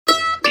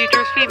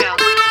Teachers female.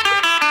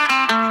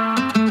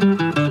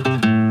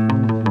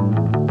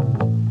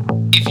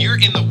 If you're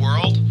in the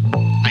world,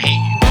 I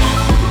hate you.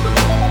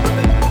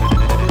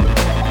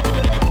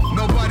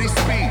 Nobody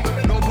speak,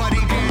 nobody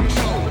get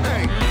choked.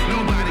 Hey,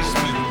 nobody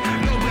speak,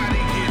 nobody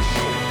get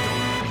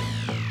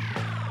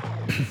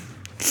choked.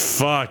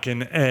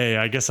 Fucking A.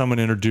 I guess I'm going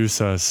to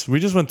introduce us. We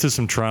just went through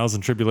some trials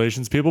and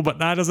tribulations, people, but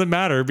that doesn't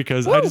matter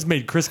because I just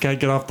made Chris Cat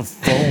get off the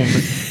phone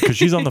because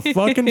she's on the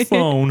fucking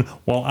phone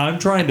while I'm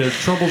trying to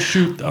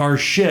troubleshoot our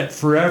shit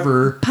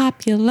forever.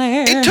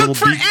 Popular. It took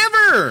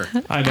forever.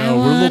 I know.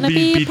 We're a little wanna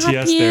be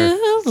BTS there.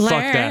 popular.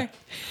 Fuck that.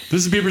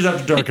 This is Beavers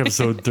After Dark,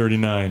 episode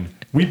 39.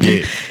 We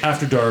beat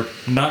After Dark,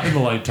 not in the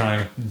light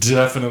time.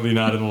 Definitely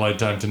not in the light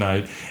time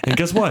tonight. And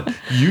guess what?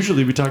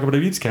 Usually we talk about a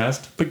Beats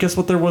cast, but guess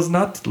what there was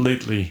not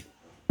lately?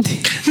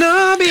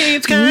 No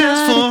beats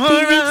cast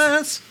for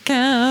us.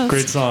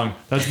 Great song.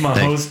 That's my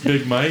host,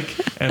 Big Mike,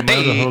 and my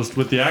other host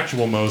with the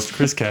actual most,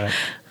 Chris Cat.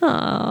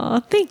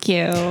 Oh, thank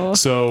you.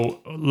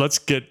 So let's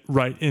get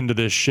right into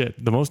this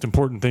shit. The most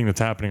important thing that's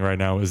happening right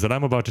now is that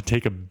I'm about to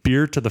take a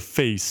beer to the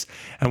face.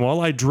 And while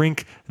I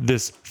drink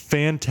this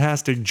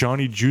fantastic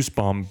Johnny Juice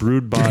Bomb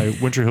brewed by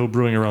Winter Hill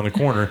Brewing around the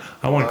corner,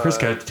 I want Chris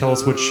Cat to tell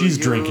us what she's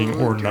drinking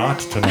or not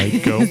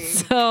tonight. Go.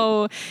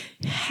 So,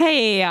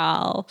 hey,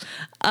 y'all.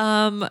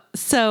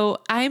 So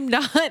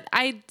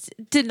I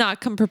did not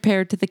come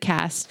prepared to the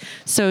cast.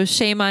 So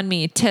shame on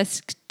me.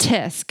 Tisk.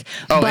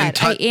 Oh,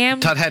 but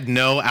and Todd had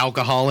no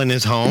alcohol in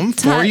his home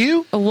for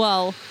you?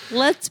 Well,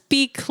 let's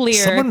be clear.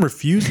 Someone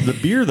refused the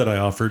beer that I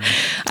offered.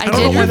 I don't know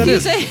did why that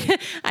refuse is. it.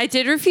 I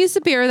did refuse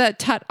the beer that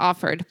Tut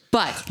offered,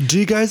 but Do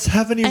you guys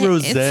have any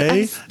rosé?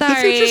 I'm The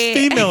feature's sorry.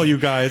 female, you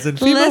guys, and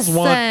females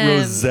want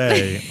Listen.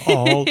 rosé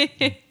all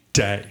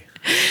day.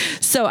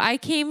 so I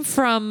came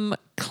from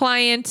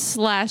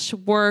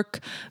client/work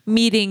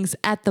meetings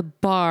at the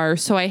bar,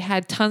 so I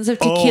had tons of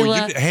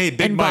tequila. Hey,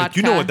 Big and Mike,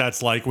 you know vodka. what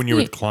that's like when you're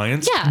with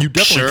clients. Yeah. You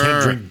definitely Sure.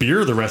 can't drink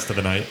beer the rest of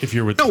the night if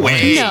you're with No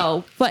clients. way.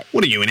 No, but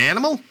What are you, an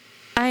animal?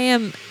 I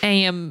am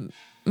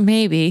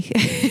maybe,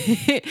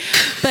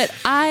 but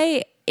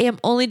I am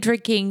only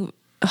drinking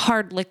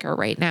hard liquor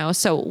right now.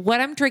 So what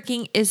I'm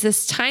drinking is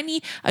this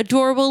tiny,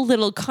 adorable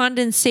little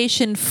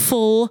condensation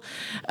full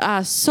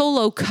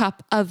solo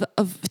cup of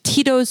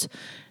Tito's.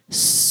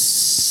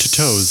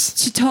 Tito's.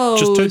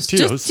 Tito's. Just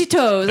Tito's. Just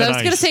Tito's. I And was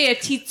going to ice. say a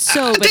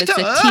Tito, but it's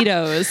a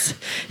Tito's.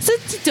 It's a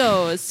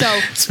Tito's. So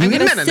I'm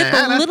going to sip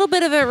a little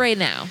bit of it right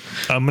now.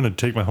 I'm going to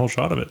take my whole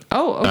shot of it.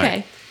 Oh, okay.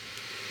 right.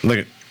 Look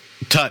at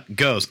Tut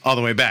goes all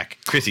the way back.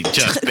 Chrissy,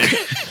 just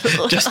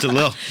a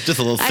little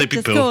I sippy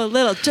just poo. go a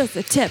little, just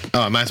a tip.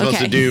 Oh, am I supposed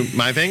to do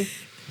my thing?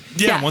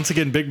 Yeah, Yeah. once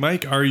again, Big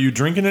Mike, are you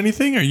drinking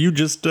anything? Are you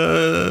just, Nope.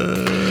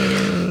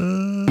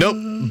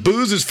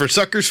 Booze is for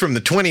suckers from the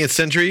 20th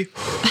century.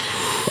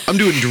 I'm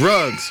doing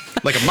drugs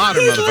like a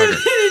modern motherfucker.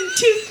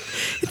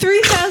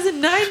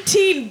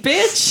 3019,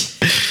 bitch.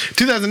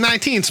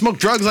 2019, smoke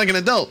drugs like an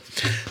adult.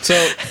 So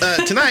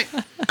tonight,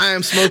 I am I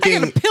got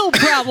smoking. a pill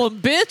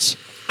problem, bitch.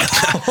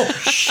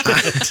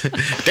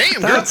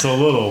 Damn, girl. that's a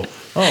little,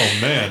 oh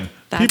man.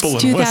 That's People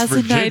in West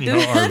Virginia are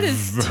That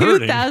is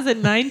hurting.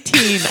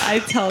 2019, I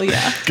tell ya.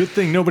 Good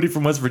thing nobody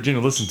from West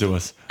Virginia listened to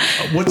us.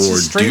 What's the Or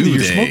strain that do you're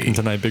they? smoking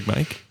tonight, Big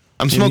Mike?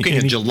 I'm smoking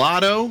Any- a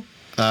gelato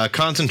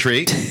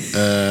concentrate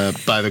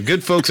by the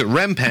good folks at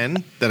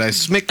Rempen that I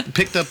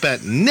picked up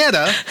at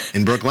Netta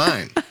in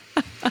Brookline.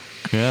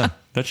 Yeah,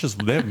 that's just,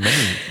 they have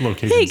many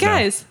locations Hey, now.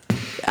 guys.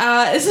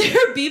 Is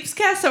there a Beeps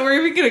cast that we're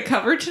even going to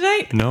cover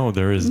tonight? No,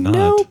 there is not.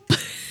 Nope.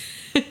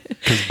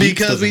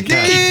 Because we doesn't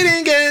count.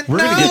 didn't get We're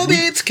gonna no get-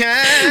 beats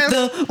cast.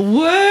 The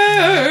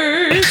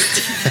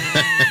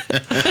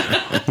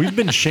worst. We've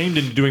been shamed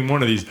into doing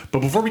one of these, but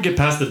before we get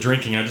past the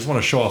drinking, I just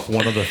want to show off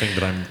one other thing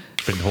that I'm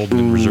been holding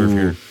in reserve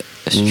here.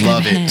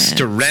 Love it.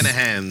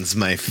 Stranahan's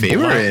my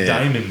favorite.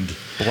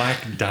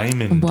 Black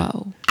Diamond.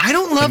 Whoa. I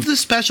don't love the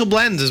special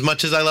blends as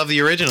much as I love the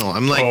original.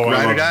 I'm like I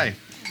ride or love die. it.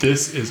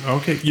 This is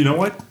okay. You know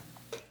what?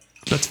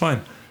 That's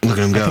fine. Look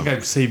at him I go. think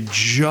I've saved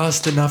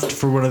just enough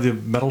for one of the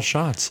metal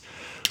shots.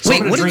 So I'm Wait,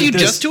 gonna what did drink you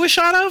this, just do a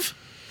shot of?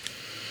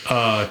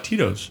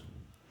 Tito's.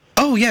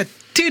 Oh yeah,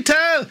 Tito.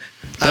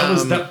 That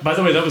was that. By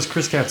the way, that was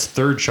Chris Cat's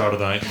third shot of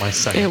the night. My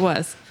second. It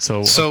was.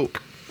 So,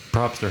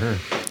 props to her.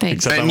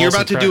 Thanks. Except I'm and you're also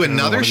about to do cracking another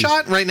another one of these.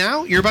 shot right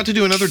now? You're about to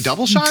do another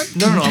double shot?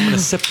 No, I'm gonna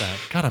sip that.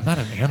 God, I'm not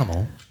an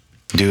animal.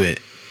 Do it.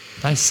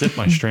 I sip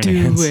my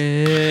Stranahan's.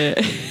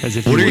 As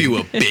if What are would. you,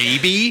 a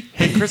baby?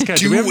 Hey, Chris Cat,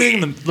 do we have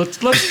anything in the,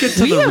 let's get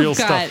to We the have real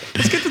got stuff.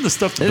 Let's get to the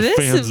stuff that the this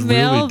fans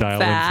really dial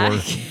mailbag. in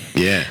for.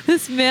 Yeah.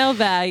 This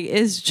mailbag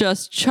is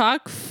just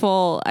chock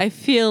full. I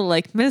feel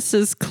like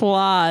Mrs.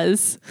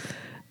 Claus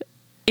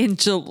in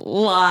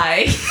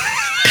July.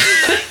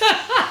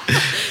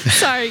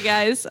 Sorry,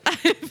 guys.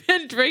 I've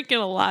been drinking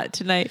a lot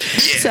tonight.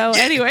 So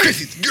anyway,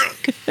 Chrissy's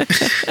drunk.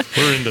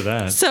 We're into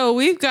that. so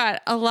we've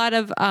got a lot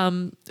of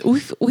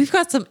we've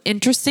got some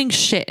interesting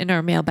shit in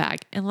our mailbag,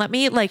 and let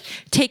me like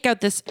take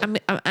out this.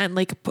 I'm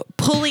like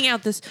pulling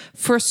out this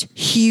first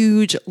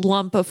huge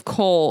lump of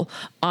coal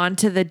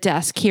onto the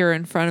desk here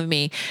in front of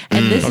me,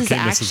 and this is Okay,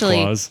 actually.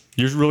 Mrs. Claus.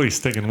 You're really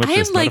sticking with I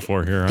this am like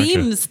metaphor here, aren't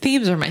you?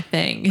 themes are my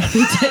thing. If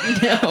you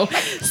didn't know.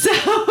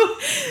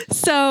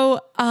 So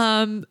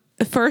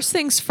first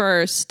things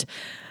first.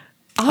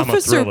 a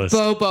Officer thrillist.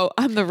 Bobo,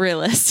 I'm the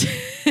realist.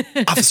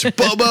 Officer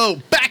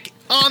Bobo back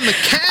on the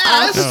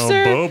cast.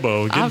 Oh,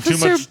 Bobo. Getting too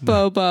Officer much.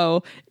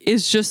 Bobo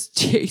is just,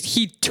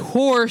 he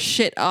tore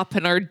shit up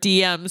in our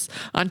DMs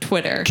on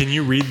Twitter. Can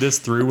you read this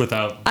through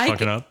without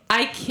fucking up?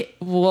 I can't,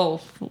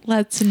 whoa,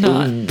 let's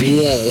not.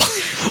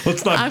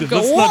 Let's not I'm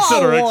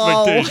set our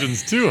whoa.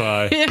 expectations too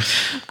high.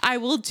 I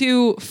will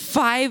do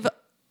five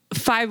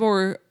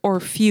or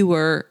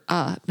fewer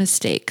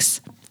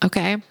mistakes.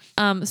 Okay.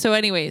 So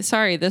anyway,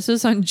 sorry. This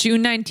was on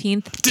June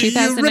 19th,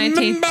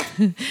 2019.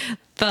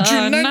 The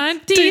June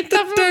 19th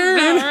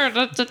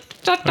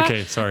of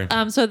Okay, sorry.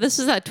 So this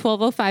is at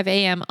 12:05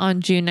 a.m.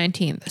 on June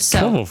 19th.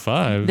 So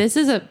 12:05. this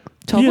is a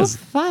He has-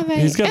 12:05 a.m.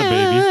 he's got a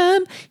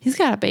baby. He's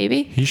got a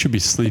baby. He should be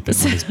sleeping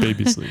when his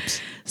baby sleeps.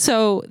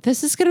 So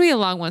this is going to be a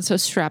long one. So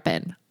strap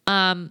in.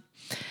 Can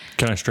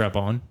I strap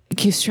on?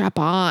 You strap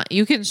on.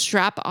 You can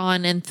strap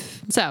on. And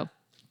so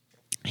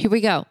here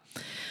we go.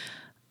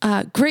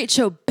 Great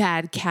show,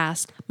 bad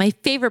cast. My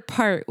favorite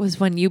part was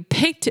when you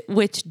picked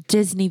which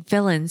Disney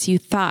villains you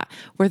thought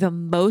were the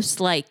most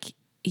like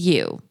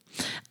you.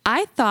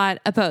 I thought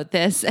about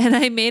this and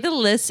I made a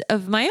list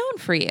of my own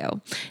for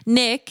you.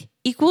 Nick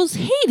equals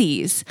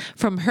Hades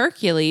from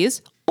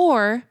Hercules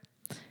or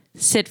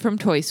Sid from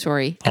Toy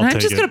Story. And I'll I'm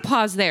take just it. going to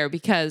pause there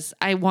because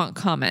I want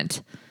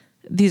comment.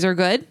 These are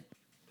good.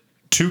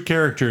 Two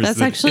characters That's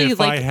that actually, if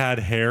like, I had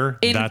hair,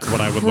 that's what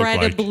I would look like.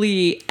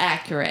 Incredibly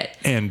accurate.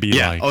 And be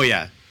Yeah. like. Oh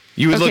yeah.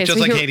 You would Okay, look just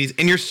so like you're- Hades,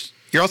 and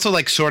you're also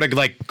like sort of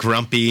like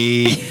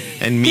grumpy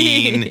and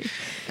mean, and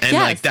Yes.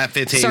 like that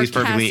fits Hades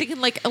perfectly. Sarcastic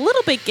and like a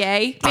little bit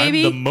gay, I'm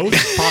maybe. the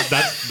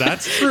most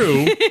that's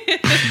true,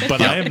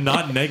 but I am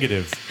not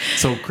negative.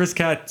 So Chris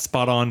Cat,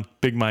 spot on.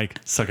 Big Mike,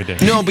 suck a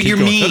dick. No, but Keep you're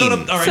going. mean. No.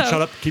 All right,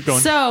 shut up. Keep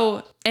going.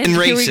 So and And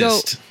here we go.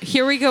 racist.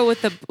 Here we go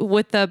with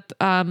the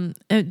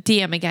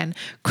DM again.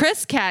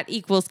 Chris Cat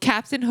equals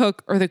Captain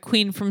Hook or the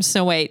Queen from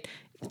Snow White.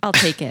 I'll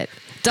take it.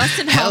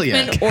 Dustin Hell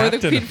yeah. Hoffman or the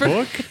Captain Queen from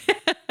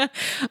Hook?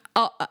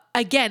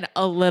 again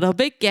a little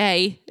bit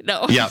gay.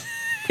 No. Yep.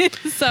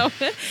 So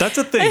That's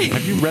a thing.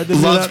 Have you read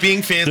this? Loves That?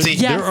 being fancy.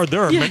 There Yes,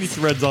 are yes. many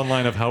threads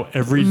online of how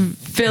every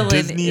villain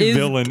Disney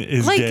villain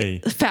is like, gay.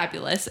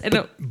 fabulous in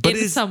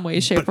is- some way,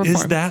 shape, but or form.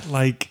 is that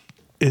like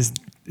is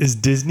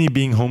Disney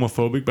being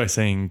homophobic by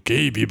saying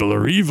gay people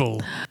are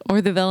evil?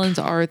 Or the villains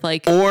are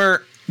like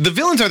Or the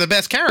villains are the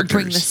best characters.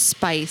 bring the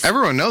spice.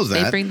 Everyone knows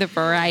They that. bring the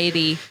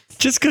variety.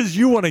 Just because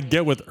you want to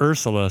get with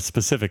Ursula,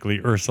 specifically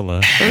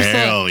Ursula.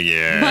 Hell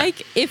yeah.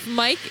 If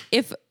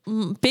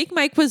Big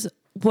Mike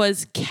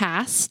was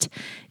cast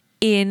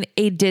in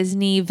a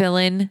Disney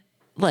villain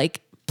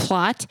like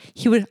plot,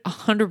 he would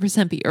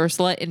 100% be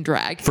Ursula in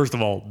drag. First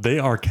of all, they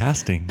are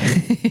casting.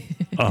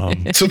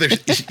 So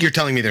you're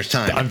telling me there's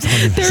time. I'm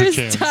telling you, there's There a is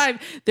chance. time.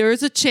 There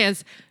is a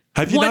chance.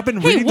 Have you not been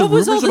reading what the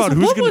was all rumors this, about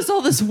who's what gonna- was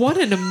all this 1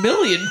 in a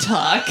million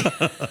talk?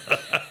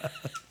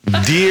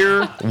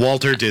 Dear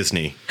Walter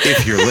Disney,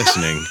 if you're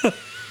listening,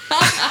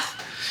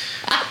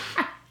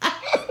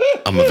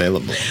 I'm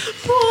available.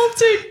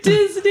 Walter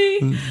Disney.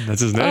 That's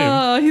his name.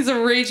 Oh, he's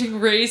a raging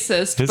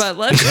racist. His But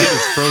let's head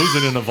is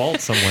frozen in a vault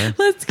somewhere.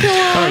 let's go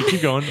on. All right,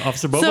 keep going.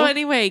 Officer Bobo. So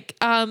anyway,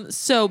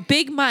 so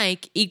Big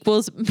Mike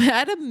equals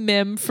Madam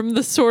Mim from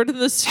The Sword and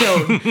the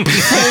Stone. Full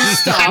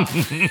stop.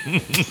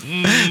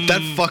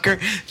 That fucker.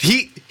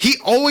 He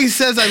always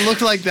says I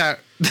look like that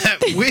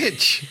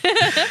witch.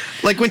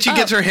 Like when she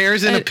gets her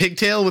hairs in a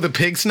pigtail with a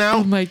pig Oh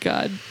snout. my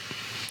God.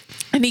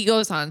 And he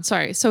goes on,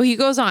 sorry. So he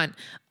goes on.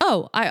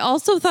 Oh, I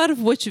also thought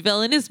of which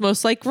villain is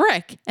most like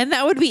Rick, and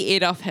that would be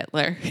Adolf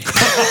Hitler.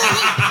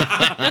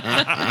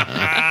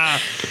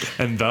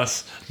 And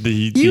thus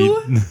the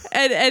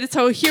And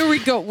so here we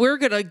go. We're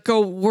gonna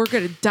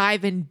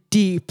dive in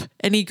deep.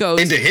 And he goes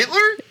Into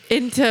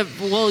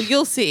Hitler? well,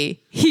 you'll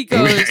see. He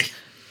goes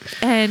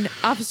and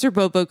Officer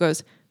Bobo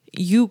goes,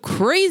 "You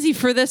crazy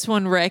for this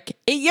one, Rick.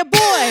 It's your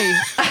boy."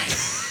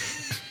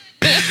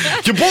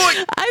 Your boy.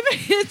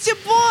 It's your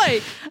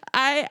boy.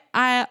 I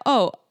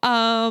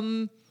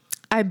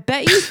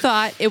bet you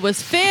thought it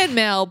was fan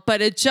mail,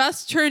 but it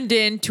just turned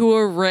into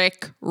a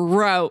Rick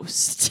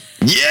roast.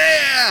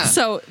 Yeah.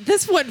 So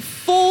this went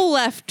full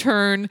left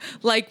turn.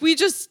 Like we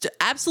just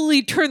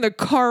absolutely turned the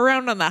car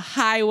around on the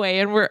highway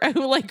and we're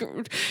like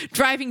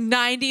driving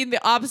 90 in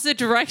the opposite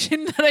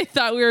direction that I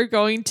thought we were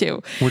going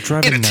to. we're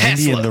driving In a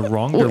 90 in Tesla. the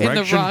wrong In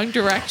direction. the wrong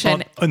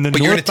direction. In the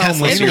But you're in a northbound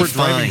Tesla, lane, so we're you're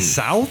driving fine.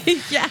 south.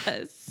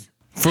 Yes.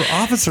 For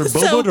Officer Bobo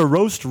So, to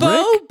roast Rick?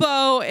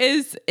 Bobo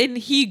is, and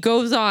he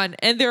goes on,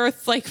 and there are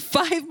like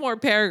 5 more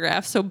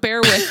paragraphs, so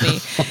bear with me.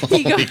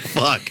 He Holy goes,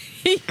 fuck.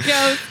 he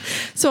goes,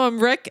 so I'm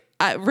Rick.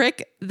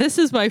 Rick, this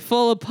is my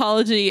full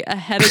apology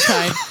ahead of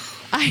time.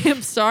 I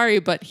am sorry,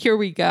 but here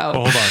we go.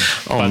 Hold on.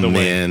 By the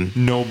man. way,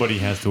 nobody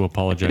has to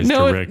apologize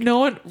no, to Rick. no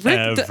one,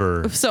 Rick.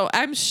 ever. So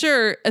I'm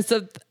sure,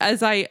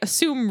 as I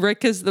assume,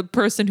 Rick is the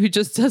person who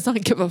just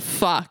doesn't give a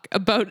fuck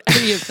about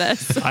any of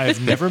this. I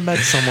have never met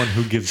someone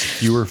who gives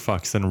fewer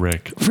fucks than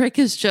Rick. Rick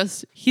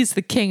is he's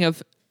the king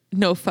of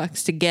no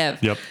fucks to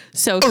give. Yep.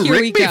 So Oh, here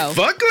Rick we be go.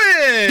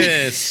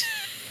 fuckless.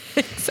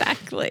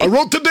 Exactly. I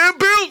wrote the damn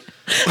bill.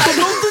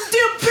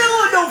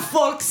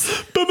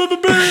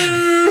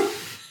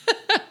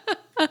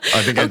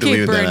 I think I Okay,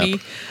 deleted Bernie.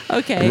 that.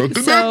 Okay, wrote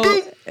the so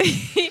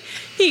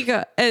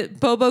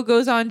Bobo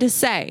goes on to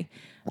say,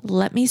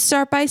 "Let me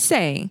start by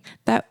saying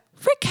that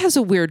Rick has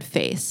a weird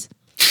face.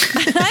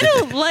 I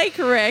don't like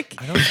Rick,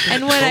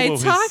 and when I Bobo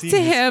has talk seen to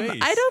his him, face.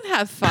 I don't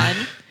have fun.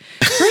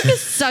 Rick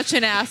is such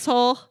an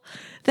asshole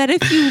that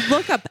if you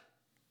look up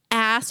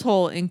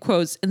asshole in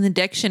quotes in the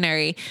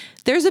dictionary,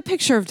 there's a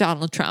picture of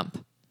Donald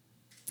Trump.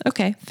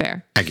 Okay,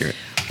 fair. Accurate.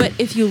 But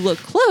if you look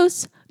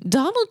close,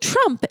 Donald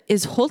Trump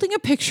is holding a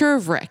picture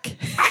of Rick.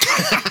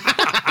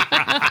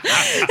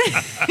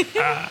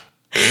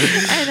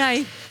 And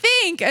I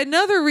think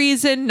another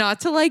reason not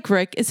to like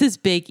Rick is his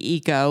big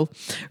ego.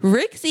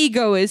 Rick's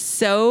ego is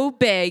so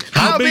big.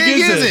 How big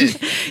is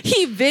it?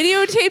 He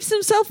videotapes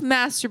himself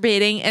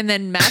masturbating and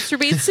then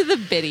masturbates to the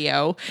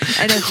video.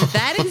 And if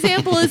that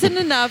example isn't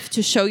enough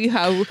to show you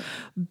how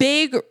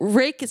big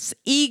Rick's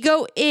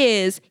ego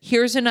is,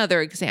 here's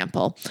another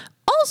example.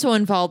 Also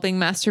involving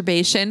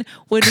masturbation,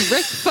 when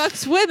Rick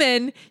fucks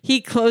women,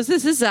 he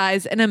closes his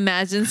eyes and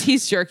imagines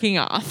he's jerking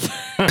off.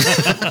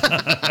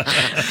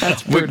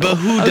 That's Wait, but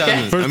who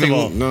doesn't? First I mean, of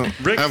all, no,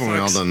 Rick haven't we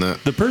all fucks- done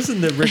that? The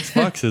person that Rick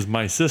fucks is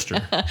my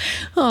sister.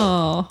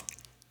 Oh,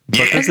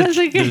 But That's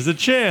okay. there's a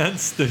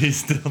chance that he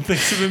still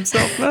thinks of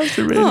himself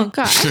masturbating. oh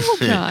God, I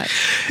hope not.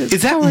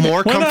 Is that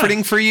more Why not?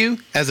 comforting for you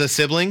as a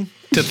sibling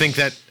to think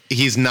that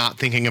he's not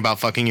thinking about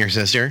fucking your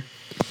sister?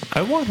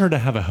 I want her to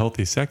have a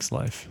healthy sex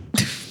life.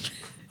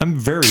 I'm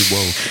very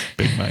woke,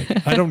 Big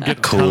Mike. I don't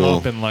get caught Cool.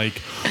 up in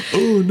like,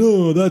 oh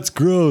no, that's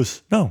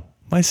gross. No,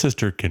 my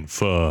sister can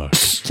fuck.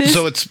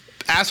 So it's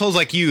assholes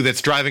like you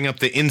that's driving up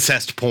the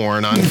incest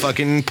porn on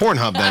fucking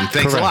Pornhub then.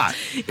 Thanks Correct. a lot.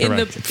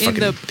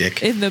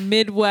 Correct. In the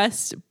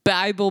Midwest,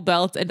 Bible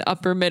Belt, and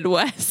Upper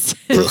Midwest.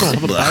 First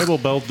of all, the Bible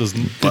Belt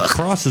doesn't it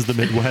crosses the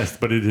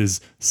Midwest, but it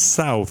is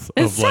south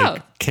It's of like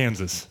south.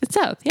 Kansas. It's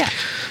south, yeah.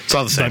 It's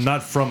all the I'm same.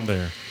 not from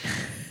there.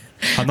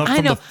 I'm not I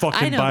from know. the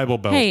fucking I know. Bible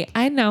Belt. Hey,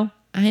 I know.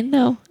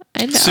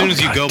 As soon as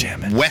you God go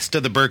damn it. west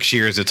of the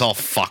Berkshires, it's all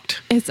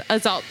fucked. It's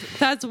all.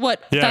 That's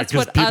what. Yeah, that's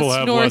 'cause what people us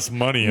have North, less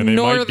money and they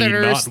might be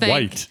Northerners not think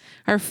white.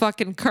 Our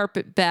fucking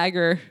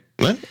carpetbagger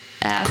What?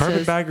 asses.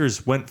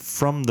 Carpetbaggers went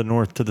from the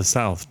north to the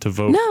south to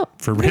vote No,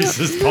 for no.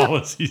 racist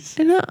policies.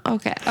 No,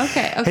 okay.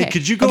 Hey,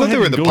 could you I go thought ahead they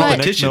were and the go to the next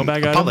politician.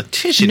 mailbag A item?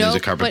 politician is a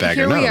but carpetbagger,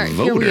 here not we a are.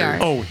 voter. Here we are.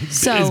 Oh,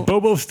 So- is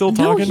Bobo still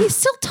No, talking? he's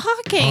still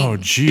talking. Oh,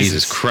 Jesus.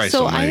 Jesus Christ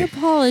So I almighty.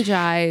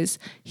 apologize.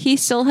 He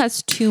still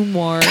has 2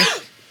 more.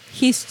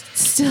 He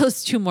still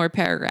has 2 more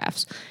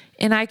paragraphs.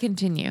 And I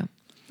continue.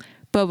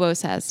 Bobo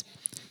says,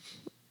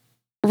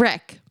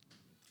 Rick,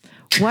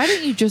 why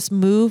don't you just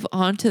move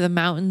on to the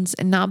mountains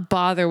and not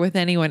bother with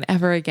anyone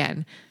ever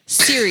again?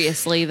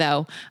 Seriously,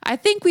 though, I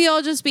think we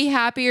all just be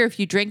happier if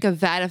you drink a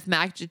vat of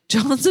Magic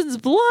Johnson's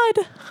blood.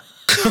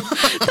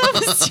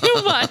 That was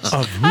too much.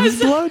 Of whose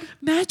blood?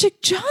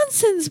 Magic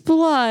Johnson's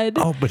blood.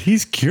 Oh, but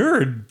he's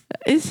cured.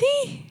 Is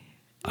he?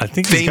 I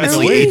think he's got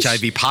Famously Leash.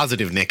 HIV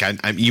positive, Nick.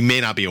 You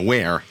may not be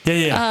aware.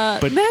 Yeah.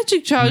 But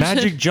Magic Johnson.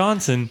 Magic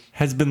Johnson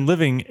has been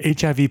living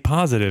HIV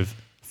positive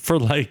for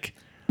like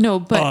No,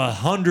 but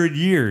 100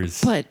 years.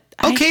 but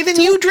Okay, then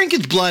you drink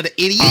his blood,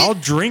 idiot. I'll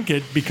drink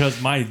it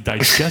because my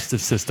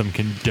digestive system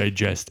can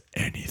digest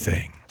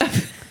anything.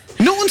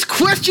 No one's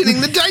questioning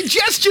the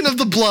digestion of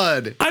the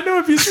blood. I know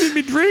if you see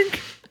me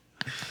drink.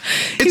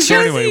 It's you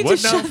guys anyway, need what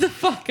to now? shut the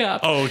fuck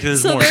up. Oh,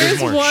 there's so more, there's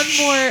there's more. one Shh.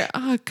 more.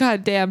 Oh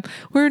god damn,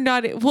 we're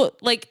not. Well,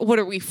 like what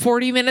are we?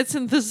 40 minutes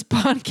into this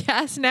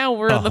podcast now.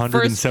 We're on the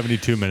first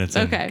 172 minutes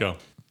in. Okay. Go.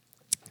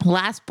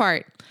 last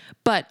part.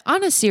 But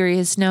on a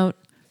serious note,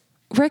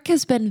 Rick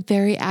has been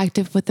very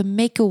active with the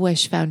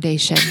Make-A-Wish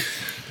Foundation.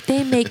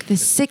 They make the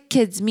sick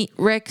kids meet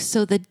Rick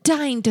so the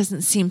dying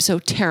doesn't seem so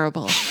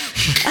terrible.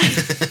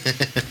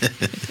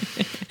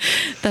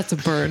 That's a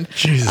burn.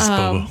 Jesus,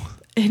 Bobo.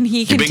 And he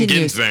You've been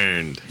continues.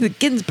 Ginsburned.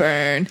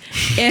 Ginsburn.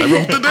 And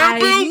wrote the damn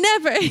bill.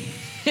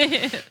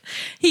 never.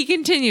 He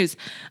continues.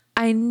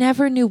 I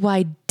never knew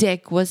why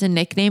Dick was a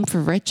nickname for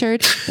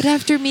Richard, but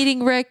after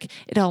meeting Rick,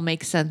 it all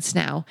makes sense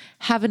now.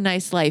 Have a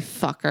nice life,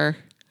 fucker.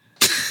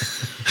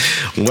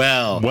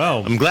 Well,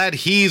 I'm glad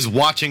he's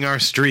watching our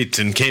streets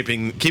and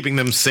keeping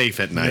them safe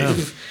at night.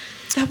 Yeah.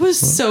 That was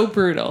so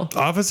brutal.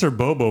 Officer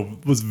Bobo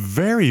was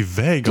very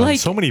vague on Like,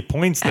 so many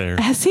points there.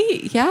 Has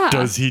he? Yeah.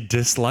 Does he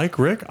dislike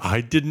Rick?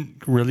 I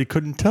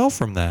couldn't tell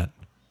from that.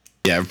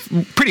 Yeah,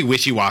 pretty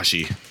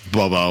wishy-washy,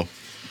 Bobo.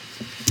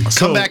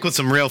 So- Come back with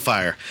some real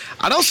fire.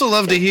 I'd also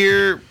love to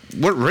hear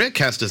what Rick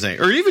has to say,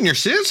 or even your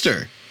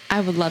sister. I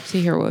would love to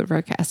hear what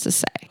Rick has to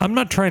say. I'm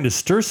not trying to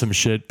stir some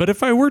shit, but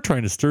if I were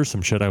trying to stir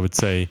some shit, I would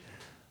say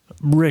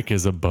Rick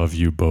is above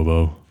you,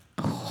 Bobo.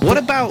 What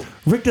about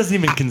Rick doesn't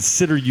even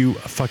consider you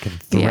a fucking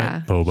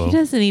threat, Bobo. He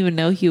doesn't even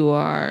know who you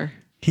are.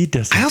 He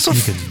doesn't I also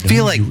even feel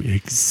know like you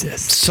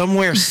exist.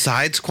 somewhere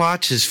Side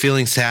Squatch is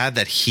feeling sad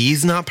that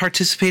he's not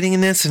participating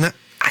in this, and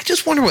I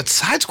just wonder what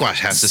Side Squatch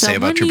has to say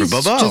about Trooper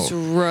Someone needs Bobo. to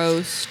just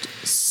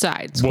roast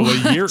Side Well,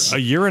 Squatch. a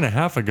year and a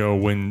half ago,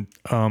 when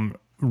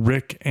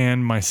Rick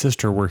and my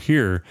sister were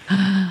here,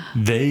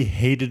 they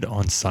hated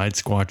on Side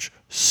Squatch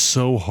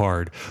so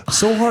hard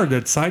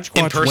that Side In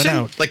Squatch went person?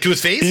 out Like to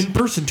his face? in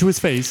person to his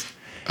face.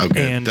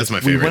 Okay, and that's my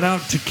we favorite. went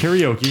out to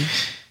karaoke.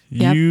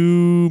 Yep.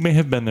 You may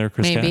have been there,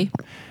 Chris. Maybe.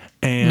 Cat.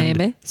 And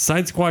Maybe.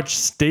 Side Squatch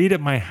stayed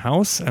at my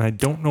house, and I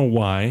don't know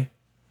why.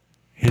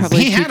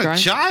 Probably He too had a drunk.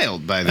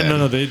 child by then.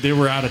 No, they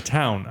were out of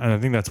town, and I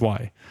think that's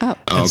why. Oh.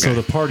 And so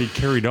okay. the party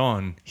carried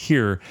on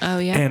here. Oh,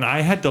 yeah. And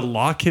I had to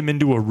lock him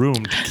into a room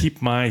to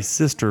keep my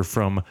sister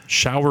from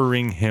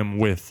showering him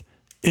with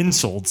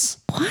insults.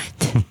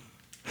 What?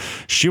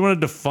 She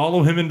wanted to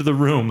follow him into the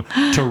room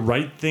to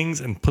write things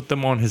and put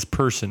them on his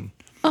person.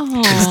 Oh,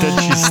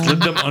 Instead, she slid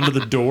them under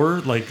the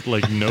door like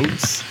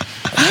notes.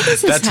 why does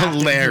this That's happen?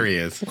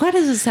 hilarious. Why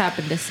does this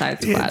happen to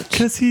Side Squatch?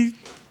 Because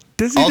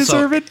does he Also,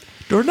 deserve it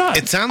or not?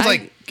 It sounds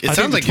like I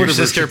think the your Twitter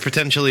sister version-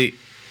 potentially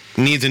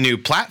needs a new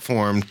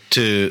platform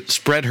to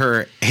spread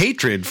her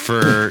hatred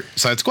for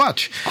Side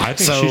Squatch. I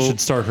think she should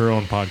start her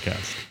own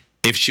podcast.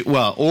 If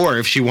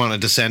she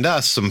wanted to send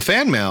us some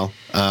fan mail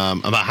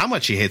about how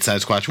much she hates Side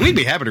Squatch, we'd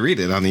be happy to read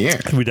it on the air.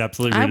 We'd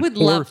absolutely. I read it. would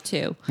Or love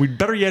to. We'd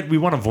better yet. We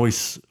want a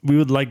voice. We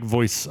would like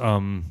voice. What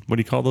do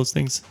you call those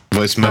things?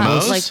 Voice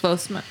memos. Like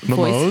voice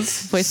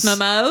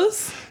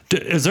memos.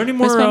 Is there any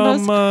more? memos?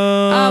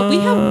 We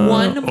have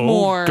one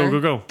more.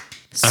 Go.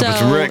 So, How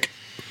about Rick?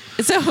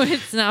 So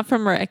it's not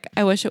from Rick.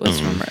 I wish it was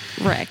from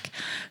Rick.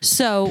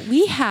 So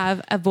we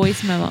have a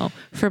voice memo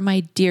from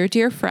my dear,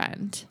 dear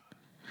friend,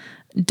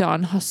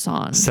 Don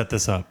Hassan. Set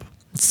this up.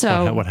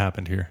 So what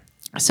happened here?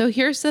 So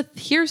here's the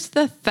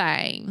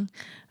thing.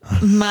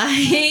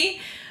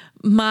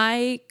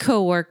 My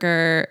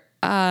coworker,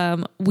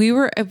 we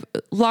were,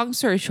 long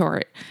story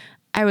short,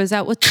 I was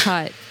out with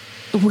Tut.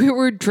 We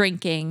were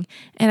drinking,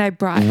 and I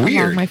brought along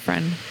Weird. my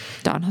friend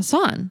Don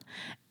Hassan.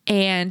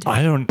 And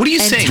I don't. What are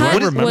you and saying?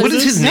 Tut What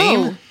is his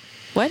no. name?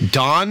 What?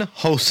 Don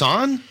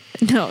Hosan?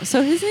 No,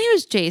 so his name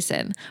is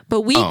Jason,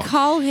 but we Oh.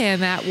 call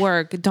him at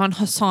work Don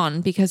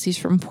Hassan because he's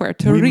from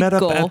Puerto We Rico. met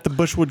up at the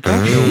Bushwood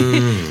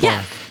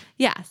cocktail.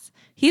 Yes,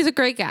 he's a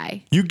great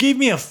guy. You gave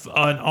me an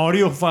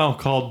audio file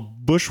called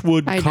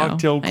Bushwood I know,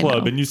 Cocktail I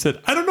Club, know. and you said,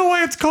 "I don't know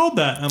why it's called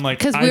that." I'm like,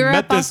 Because "I we were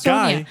met at this Bostonia.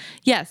 guy."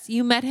 Yes,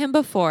 you met him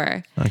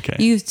before. Okay.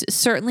 You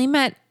certainly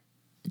met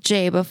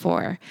Jay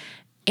before.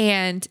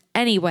 And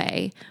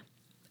anyway,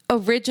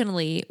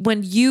 originally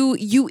when you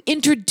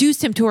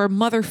introduced him to our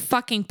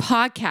motherfucking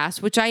podcast,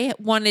 which I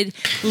wanted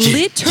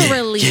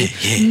literally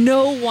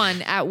no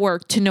one at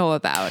work to know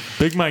about.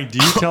 Big Mike, do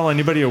you tell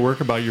anybody at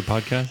work about your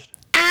podcast?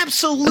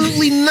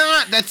 Absolutely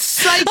not. That's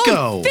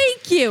psycho. Oh,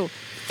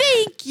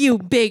 thank you,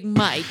 Big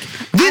Mike.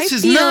 This I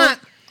is feel not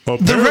Well,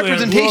 the apparently I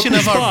representation blew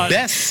up of your our spot.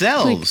 best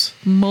selves.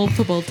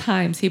 multiple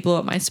times he blew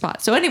up my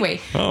spot. So anyway,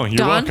 Oh, you're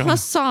Don welcome.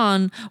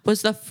 Hassan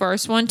was the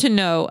first one to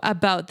know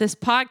about this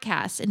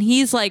podcast. And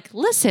he's like,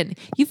 listen,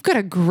 you've got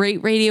a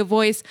great radio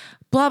voice,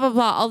 blah, blah,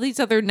 blah, all these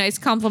other nice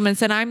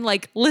compliments. And I'm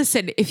like,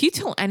 listen, if you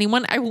tell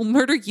anyone, I will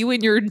murder you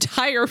and your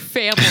entire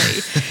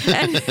family.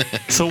 and,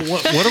 So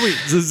what are we?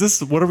 Is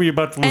this what are we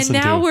about to and listen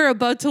now to? we're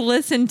about to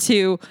listen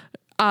to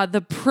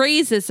the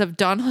praises of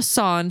Don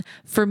Hassan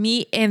for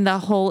me and the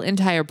whole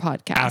entire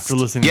podcast. After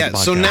listening Yeah, to the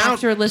podcast. so now-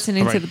 After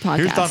listening All to right, the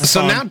here's Don podcast.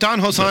 So Hassan. now Don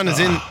Hosan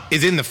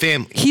is in the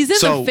family. He's in the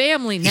So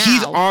family now.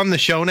 He's on the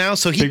show now,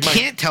 so he Big Mike.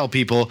 can't tell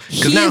people He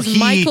because now is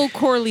Michael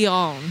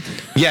Corleone.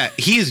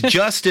 he's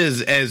just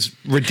as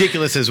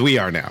ridiculous as we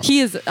are now. He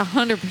is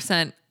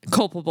 100%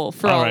 culpable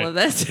for all right. of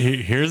this.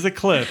 Here's the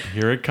clip.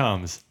 Here it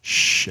comes.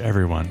 Shh,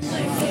 everyone.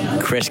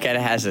 Chris Ketta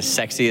has the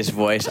sexiest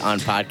voice on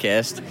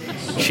podcast.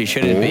 She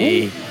shouldn't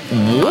be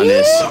on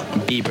this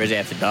Beepers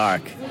After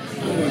Dark.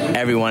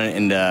 Everyone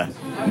in the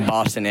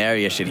Boston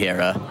area should hear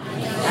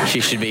her. She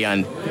should be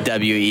on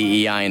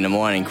WEEI in the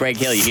morning. Greg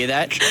Hill, you hear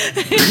that?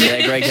 You hear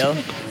that, Greg Hill?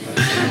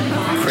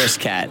 Chris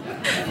Cat.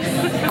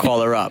 Call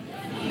her up.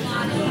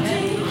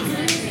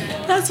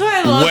 That's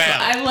why I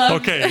Well,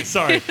 love. Okay,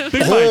 sorry. Big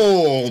Mike.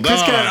 Hold Chris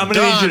on, Cat, I'm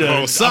gonna need you to.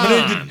 Don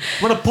Hosan. I'm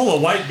gonna pull a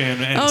white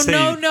man and Oh say,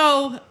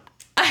 no!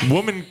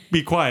 "Woman,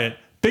 be quiet."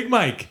 Big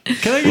Mike,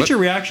 can I get your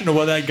reaction to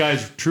what that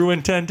guy's true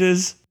intent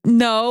is?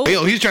 No!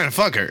 Yo, he's trying to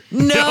fuck her.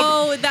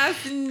 No,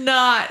 that's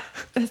not.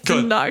 That's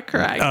Good. not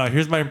correct.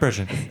 Here's my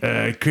impression.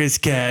 Chris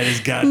Cat has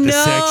got the No.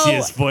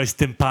 sexiest voice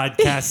in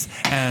podcasts,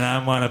 and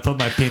I want to put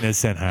my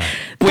penis in her.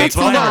 That's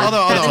hold on, not- hold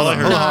on, that hold on, is hold on,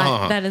 hold on, not-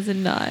 hold on. That is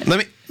not.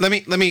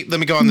 Let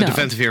me go on the No.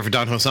 defensive here for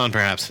Don Hosan,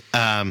 perhaps.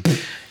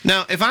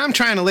 Now, if I'm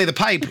trying to lay the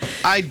pipe,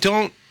 I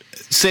don't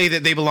say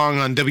that they belong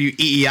on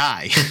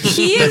WEEI.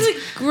 He is a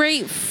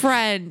great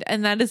friend,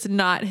 and that is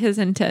not his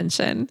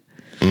intention.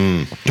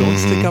 Don't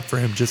stick up for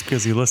him just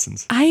because he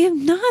listens. I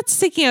am not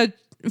sticking out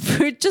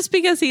for just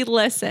because he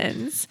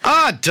listens.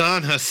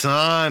 Don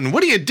Hassan,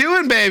 what are you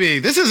doing, baby?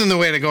 This isn't the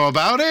way to go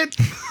about it.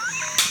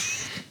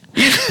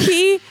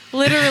 He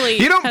literally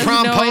You don't has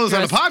propose no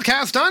on a interest.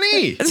 podcast,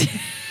 Donnie.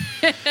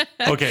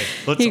 Okay,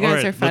 let's. You guys all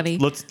right, are funny.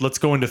 Let's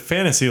go into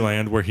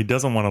Fantasyland where he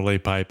doesn't want to lay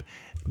pipe.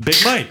 Big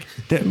Mike,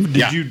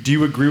 do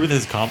you agree with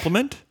his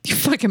compliment? You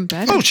fucking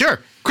better. Oh,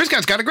 sure. Chris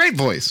Scott's got a great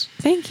voice.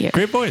 Thank you.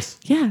 Great voice.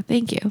 Yeah,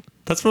 thank you.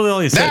 That's really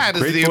all he said. That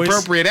is Great the voice.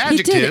 appropriate He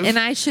adjective. did, and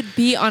I should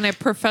be on a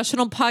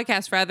professional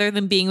podcast rather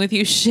than being with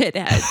you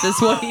shitheads,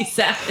 is what he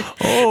said.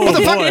 Oh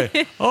the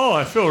boy. Oh,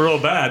 I feel real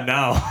bad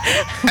now.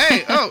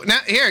 Hey, now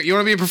here, you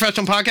want to be a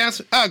professional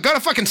podcast? Go to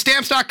fucking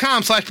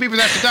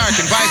stamps.com/peepersafterdark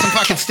and buy some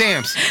fucking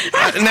stamps.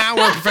 Now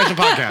we're a professional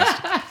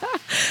podcast.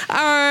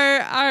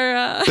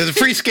 Our There's a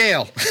free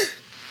scale.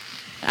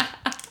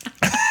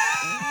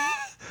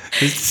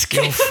 Is the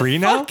scale free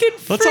now? fucking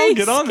Let's all free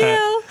get on that.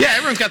 scale. Yeah,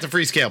 everyone's got the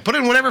free scale. Put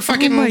in whatever Oh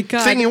fucking my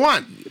God. thing you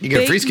want. You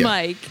get a free Big scale.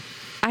 Mike,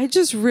 I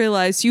just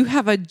realized you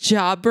have a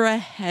Jabra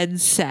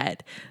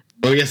headset.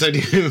 Oh, yes, I do.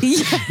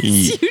 Yes,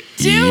 you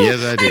do.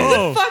 Yes, I do. have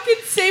Oh. the fucking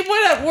same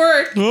one at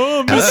work.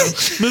 Oh,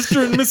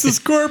 Mr. and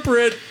Mrs.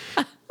 Corporate.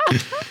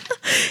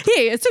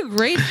 Hey, it's a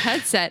great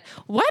headset.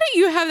 Why don't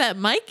you have that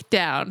mic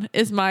down?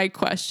 Is my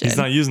question. He's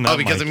not using that. Oh,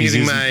 because mic. I'm He's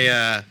using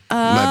my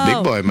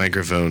big boy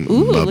microphone.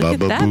 Ooh, look at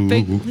that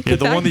big. Look Yeah, at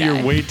the that one that guy.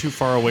 you're way too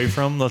far away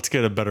from. Let's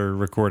get a better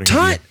recording. of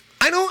Tut,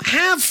 I don't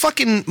have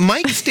fucking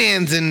mic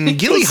stands and you.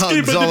 ghillie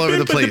hugs all over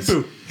the place.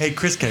 Hey,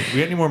 Chris Keg, we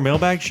got any more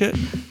mailbag shit?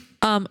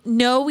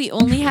 No, we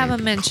only have a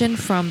mention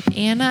from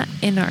Anna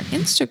in our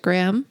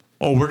Instagram,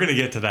 Oh, we're gonna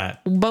get to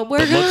that. but we're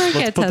But gonna let's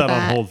get put to that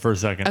that. on hold for a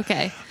second.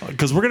 Okay.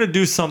 Because we're gonna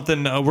do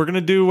something. We're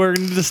gonna do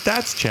the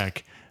stats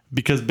check.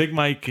 Because Big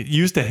Mike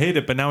used to hate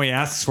it, but now he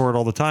asks for it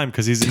all the time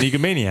because he's an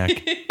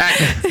egomaniac.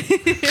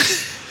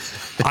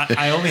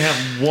 I only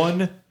have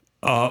one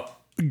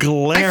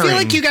glaring. I feel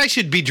like you guys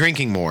should be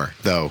drinking more,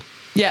 though.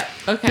 Yeah.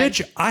 Okay.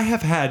 Bitch, I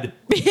have had,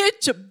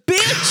 Bitch.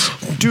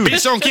 dude,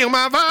 Bitch, don't kill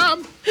my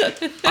vibe.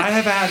 I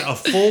have had a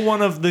full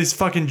one of these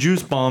fucking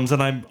juice bombs,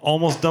 and I'm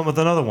almost done with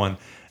another one.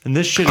 And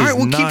this shit All is right,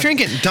 well, not. keep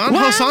drinking. Don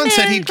Hassan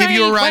said he'd give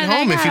you a ride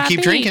home if you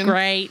keep drinking.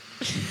 Great.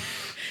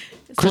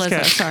 Chris Lizzo,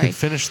 Cat, sorry.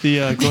 finish the.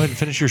 Go ahead and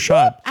finish your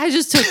shot. I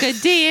just took a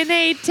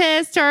DNA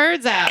test.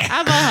 Turns out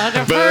I'm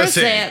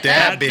 100%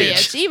 that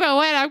bitch. Even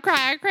when I'm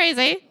crying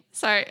crazy.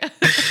 Sorry.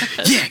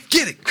 Yeah,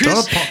 get it,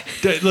 Don't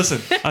Chris.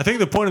 listen, I think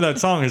the point of that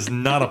song is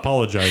not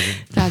apologizing.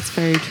 That's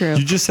very true.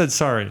 You just said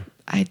sorry.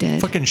 I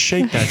did. Fucking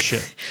shake that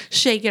shit.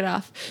 Shake it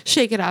off.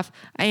 Shake it off.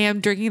 I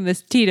am drinking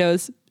this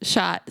Tito's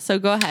shot. So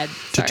go ahead.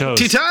 Sorry. Toes.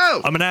 Tito.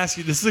 I'm going to ask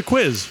you, this is a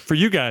quiz for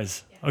you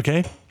guys,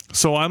 okay?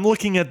 So I'm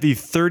looking at the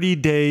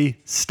 30-day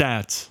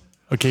stats.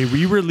 Okay,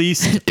 we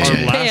released our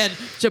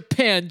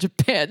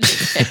Japan.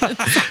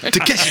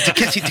 Takeshi.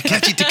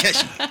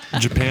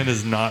 Japan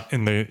is not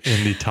in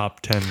the top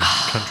 10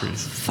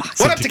 countries.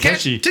 What up,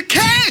 Takeshi?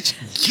 Takeshi!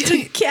 Get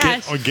it.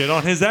 Cash. Get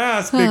on his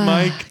ass, Big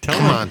Mike. Tell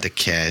Come him. on,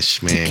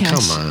 Takeshi, man. Takeshi.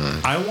 Come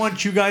on. I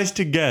want you guys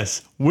to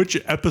guess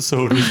which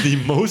episode was the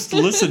most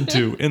listened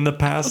to in the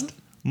past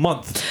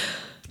month.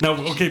 Now,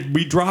 okay,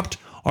 we dropped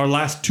our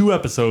last 2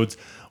 episodes,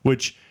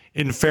 which,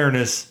 in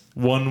fairness,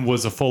 one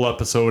was a full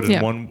episode and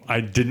Yeah. one I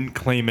didn't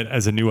claim it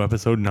as a new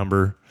episode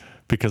number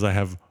because I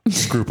have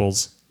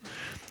scruples.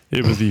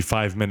 It was the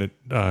 5-minute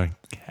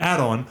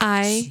add-on.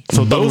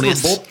 So those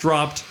Bonus. were both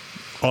dropped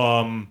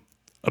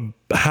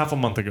half a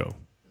month ago,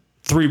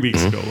 3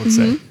 weeks ago, let's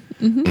say.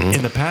 In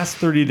the past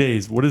 30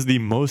 days, what is the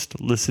most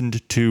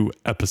listened to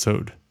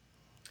episode?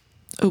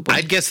 Oh boy.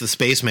 I'd guess the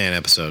Spaceman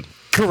episode.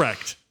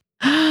 Correct.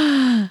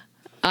 That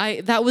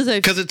was a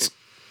Because it's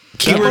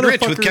Keyword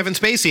Rich with motherfucker- Kevin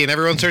Spacey, and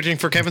everyone's searching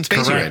for Kevin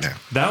Spacey right now.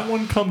 That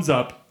one comes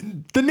up.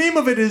 The name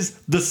of it is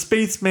The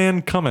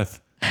Spaceman Cometh.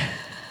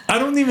 I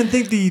don't even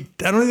think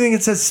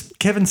it says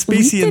Kevin we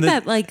Spacey in did the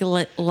that like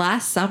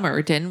last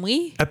summer, didn't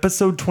we?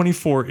 episode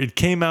 24. It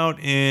came out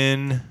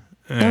in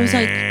That was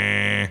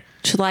like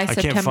July, can't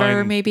September,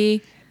 find-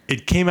 maybe.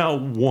 it came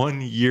out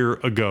 1 year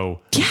ago.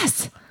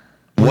 Yes.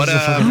 What What's the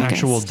fucking August.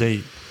 actual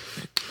date?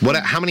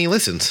 how many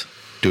listens?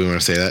 Do we want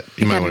to say that?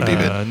 You might want to beep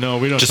it. No,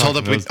 we don't. Just talk hold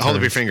up in those your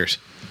terms. fingers.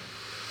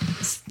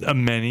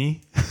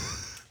 Many.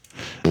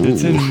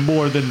 It's in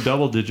more than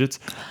double digits.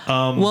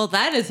 Well,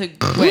 that is a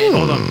wait.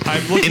 Hold on.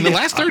 I'm looking In the at-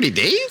 last 30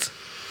 days?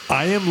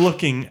 I am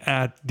looking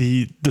at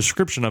the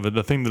description of it,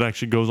 the thing that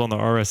actually goes on the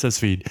RSS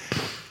feed.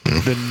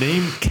 The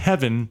name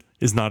Kevin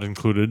is not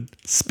included.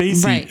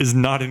 Spacey Right. is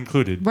not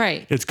included.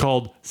 Right. It's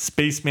called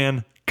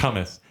Spaceman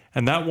Cometh.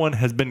 And that one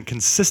has been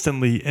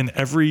consistently in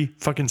every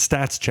fucking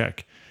stats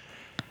check.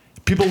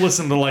 People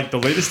listen to like the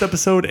latest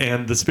episode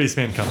and the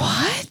Spaceman Cometh.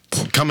 What?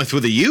 Cometh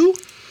with a U?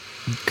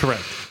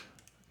 Correct.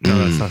 No,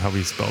 that's not how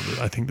we spelled it,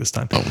 I think, this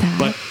time. But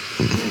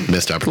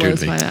Missed Blows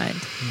opportunity. my mind.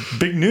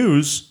 big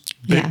news.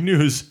 Big Yeah.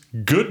 news.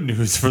 Good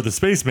news for the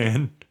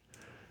Spaceman.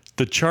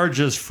 The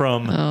charges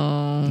from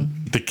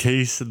the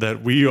case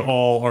that we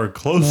all are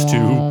close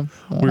to,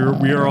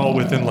 we are all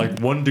within like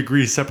 1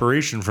 degree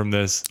separation from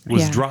this,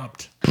 was Yeah.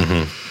 dropped.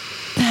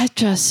 That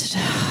just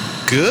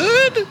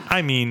Good?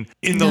 I mean,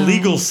 in the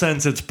legal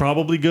sense, it's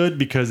probably good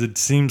because it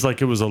seems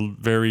like it was a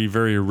very,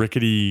 very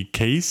rickety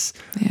case.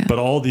 Yeah. But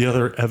all the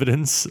other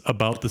evidence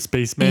about the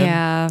spaceman,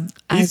 yeah.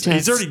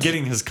 he's already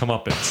getting his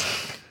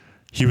comeuppance.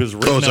 He was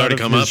written it's out already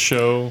of come his up?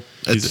 show.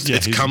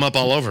 It's come up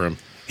all over him.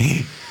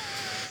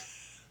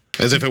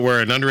 As if it were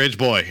an underage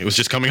boy. It was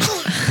just coming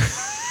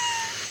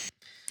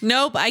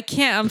Nope, I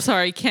can't. I'm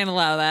sorry, can't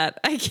allow that.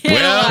 I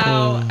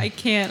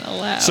can't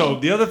allow. So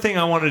the other thing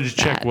I wanted to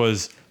check That.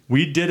 was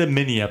we did a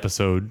mini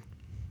episode.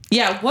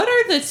 yeah, what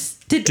are the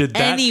did that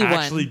anyone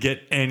actually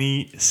get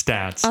any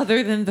stats?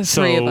 other than the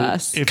three of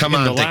us? If Come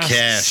in on, the last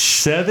Takesh.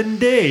 7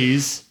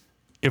 days,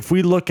 if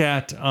we look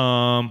at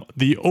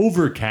the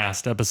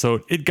Overcast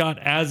episode, it got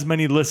as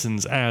many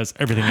listens as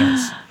everything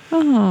else.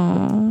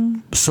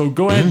 So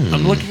go ahead.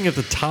 I'm looking at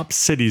the top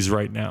cities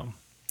right now.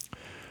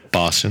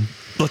 Boston.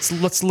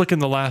 Let's look in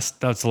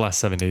that's the last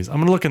 7 days. I'm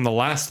gonna look in the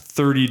last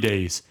 30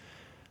 days.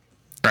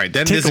 All right,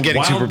 then Take this is a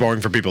getting wild- super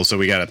boring for people, so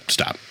we got to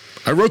stop.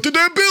 I wrote the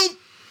damn bill.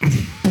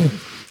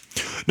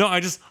 No,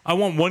 I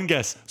want one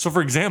guess. So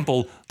for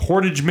example,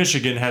 Portage,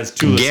 Michigan has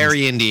 2 listens.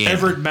 Gary, Indiana.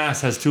 Everett,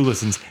 Mass has 2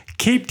 listens.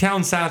 Cape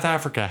Town, South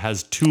Africa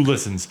has 2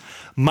 listens.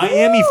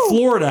 Miami,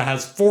 Florida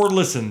has 4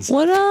 listens.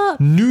 What up?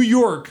 New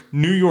York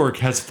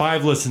has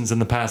 5 listens in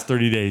the past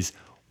 30 days.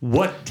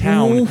 What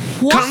town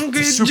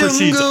Concrete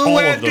supersedes jungle all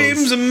where of those?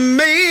 dreams are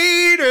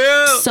made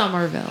of.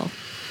 Somerville.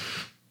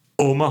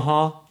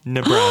 Omaha,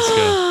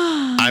 Nebraska.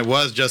 I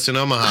was just in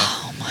Omaha.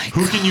 Oh my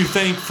Who god. can you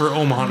thank for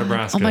Omaha,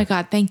 Nebraska? Oh my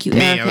god, thank you,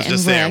 Me, Erica I was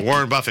just and there. Rick.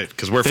 Warren Buffett,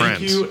 because we're Thank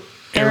friends. you,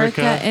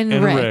 Erica Erica and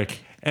and Rick. Rick.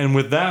 And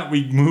with that,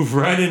 we move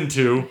right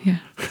into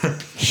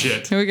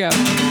shit. Here we go.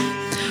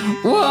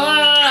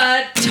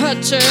 What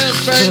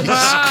touches Big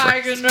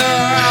Mike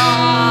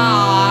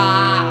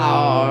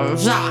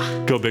nerves?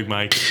 Go, Big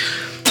Mike.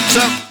 So,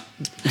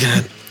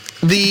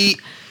 the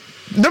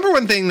number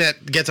one thing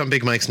that gets on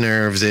Big Mike's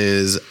nerves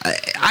is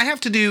I have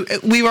to do.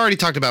 We've already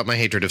talked about my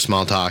hatred of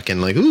small talk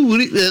and like,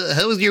 ooh,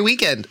 how was your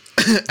weekend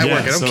at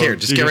work? I don't care.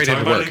 Just get right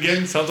into work.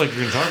 Again? Sounds like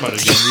you're going to talk about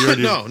it again. We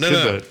already No.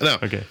 did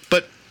that. Okay.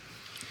 But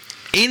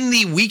in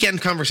the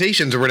weekend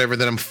conversations or whatever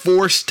that I'm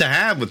forced to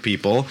have with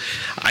people,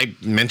 I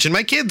mention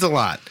my kids a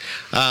lot.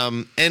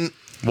 And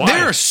Why?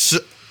 there are so,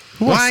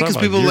 Who wants to why? talk Because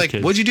about people are your like,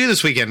 kids? what'd you do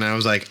this weekend? And I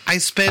was like, I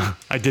spent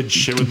I did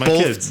shit with my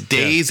both kids.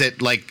 days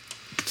at like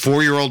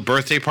 4-year-old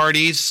birthday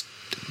parties,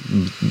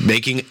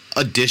 making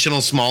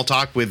additional small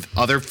talk with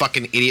other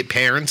fucking idiot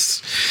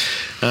parents.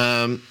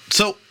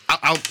 So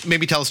I'll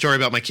maybe tell a story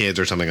about my kids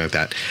or something like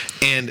that.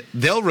 And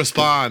they'll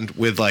respond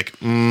with like,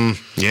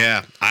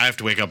 yeah, I have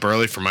to wake up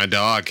early for my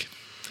dog.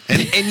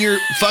 And your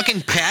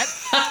fucking pet,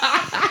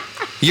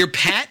 your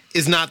pet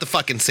is not the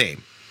fucking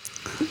same.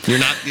 They're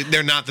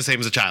not the same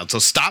as a child. So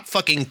stop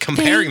fucking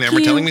comparing Thank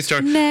them or telling you. me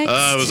stories. Next.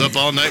 I was up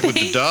all night with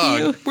the dog.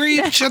 you. Where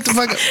you shut the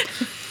fuck up?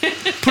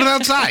 Put it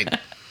outside.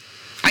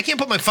 I can't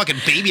put my fucking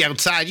baby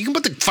outside. You can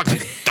put the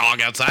fucking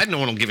dog outside. No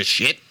one will give a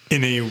shit.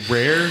 In a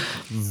rare,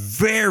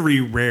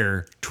 very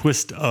rare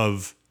twist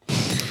of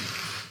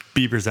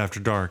Beepers After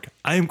Dark,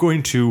 I am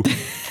going to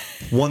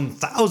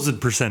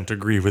 1000%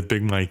 agree with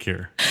Big Mike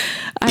here.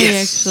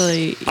 Yes.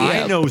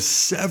 I know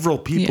several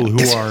people Yeah. who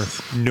Yes.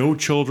 are no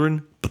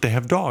children, but they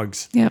have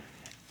dogs. Yep.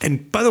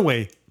 And by the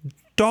way,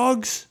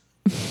 dogs,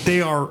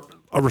 they are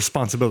a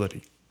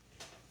responsibility.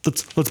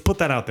 Let's put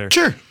that out there.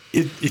 Sure.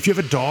 If you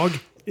have a dog,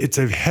 it's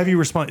a heavy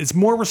It's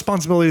more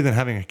responsibility than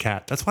having a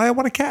cat. That's why I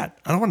want a cat.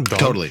 I don't want a dog.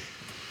 Totally.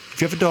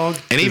 If you have a dog,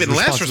 And there's even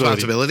less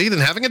responsibility than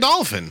having a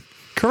dolphin.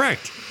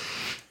 Correct.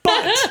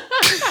 But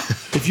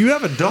if you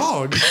have a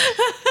dog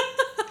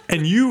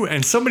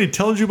and somebody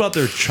tells you about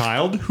their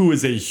child who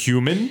is a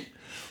human,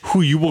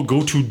 who you will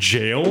go to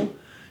jail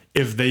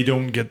if they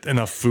don't get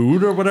enough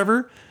food or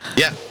whatever,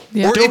 Yeah.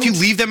 Yeah. Or if you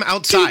Don't- leave them do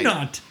outside.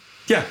 not.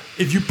 Yeah,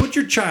 if you put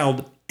your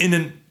child in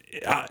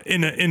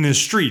a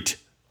street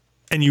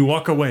and you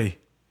walk away,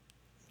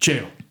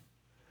 jail.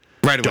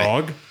 Right away.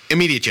 Dog,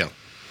 Immediate jail.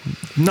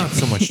 not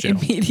so much jail.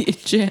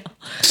 Immediate jail.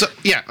 So,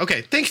 yeah.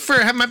 Okay. Thanks for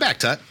having my back,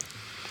 Tut.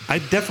 I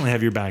definitely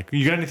have your back.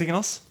 You got anything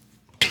else?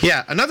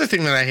 Yeah, another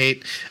thing that I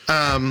hate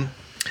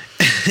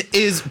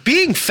is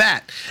being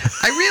fat.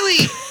 I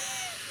really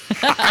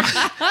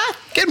I'm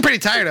getting pretty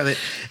tired of it.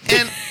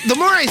 And the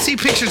more I see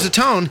pictures of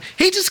Tone,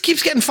 he just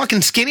keeps getting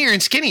fucking skinnier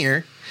and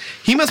skinnier.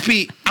 He must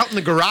be out in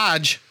the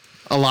garage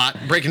a lot,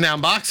 breaking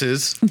down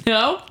boxes.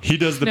 No. He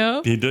does the.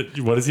 No. He does,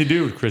 what does he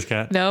do, Chris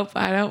Cat? Nope.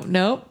 I don't.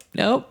 Nope.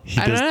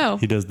 I don't know.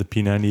 He does the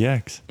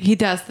P90X. He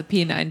does the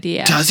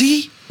P90X. Does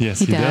he? Yes,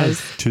 He he does.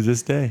 does. To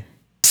this day.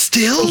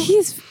 Still?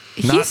 He's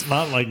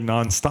Not like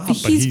nonstop, but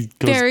he's he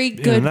goes very in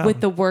good and out.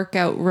 with the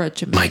workout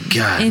regimen. My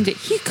God. And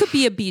he could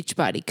be a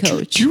Beachbody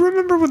coach. Do you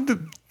remember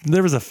when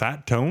there was a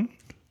fat Tone?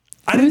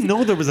 I didn't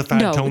know there was a fat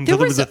Tone until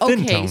there was a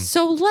thin okay, Tone.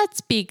 so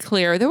let's be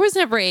clear. There was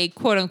never a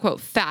quote unquote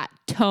fat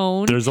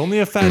Tone There's only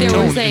a fat There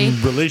Tone was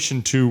in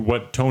relation to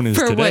what Tone is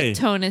for today. what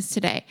Tone is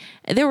today.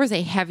 There was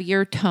a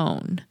heavier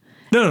Tone.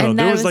 No, And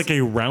there that was like a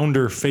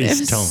rounder It face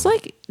was tone.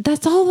 like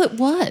that's all it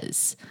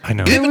was. I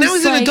know. Yeah, but It now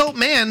was he's an like- adult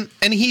man,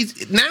 and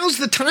now's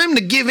the time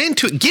to give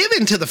into it. Give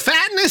into the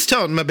fatness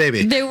tone, my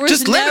baby. There was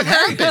Just let it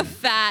never a happen.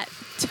 fat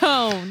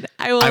tone.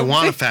 I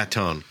want a fat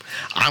tone.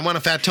 I want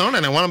a fat tone,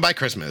 and I want them by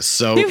Christmas.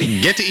 So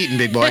get to eating,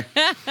 big boy.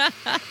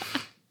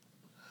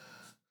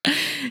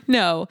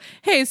 No.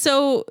 Hey,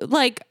 so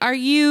like,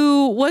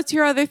 what's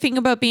your other thing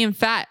about being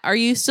fat? Are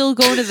you still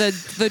going to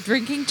the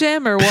drinking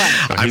gym or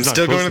what? But I'm he's not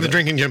still close going to the that.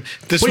 drinking gym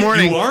this Wait,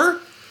 morning. you are?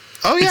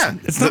 Oh yeah,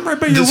 It's not right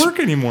by your work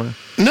anymore.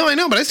 No, I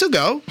know, but I still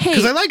go Hey,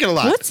 because I like it a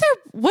lot.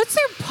 What's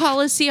their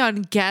policy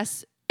on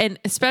guests and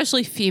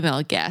especially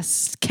female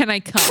guests? Can I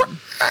come?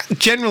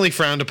 Generally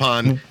frowned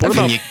upon. What and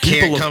about you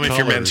people can't of come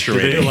color? if you're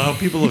Do they menstruating. allow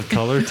people of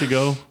color to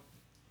go?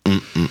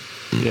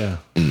 Yeah.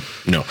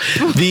 No,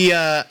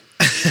 the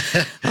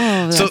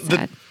Oh, that's so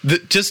sad.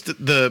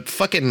 the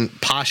fucking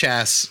posh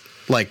ass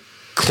like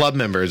club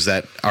members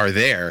that are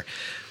there.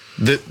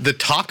 The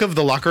talk of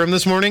the locker room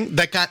this morning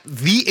that got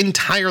the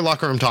entire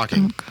locker room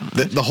talking.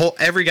 The whole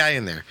every guy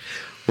in there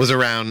was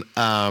around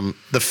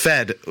the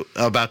Fed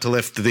about to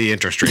lift the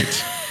interest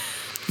rates.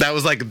 That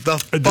was like the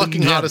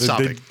fucking hottest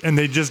topic. And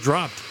they just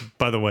dropped,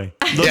 by the way.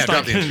 Let's Yeah, not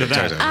drop the get into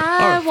interest. that.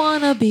 Sorry. I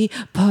wanna be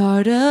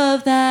part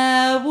of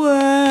that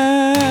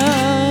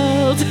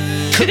world.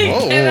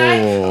 Can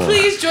I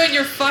please join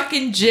your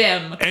fucking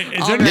gym And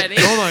already?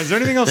 hold on. Is there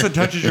anything else that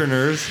touches your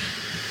nerves?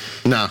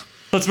 No.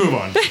 Let's move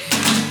on.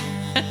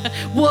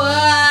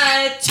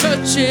 What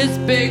touches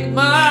Big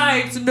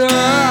Mike's nose?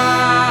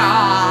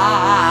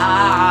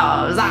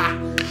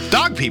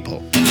 Dog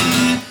people.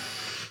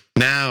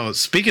 Now,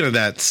 speaking of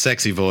that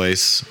sexy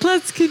voice,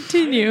 Let's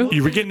continue.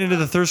 You were getting into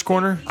the thirst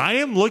corner. I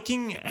am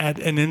looking at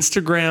an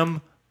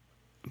Instagram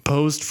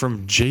post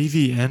from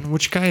JVN.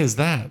 Which guy is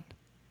that?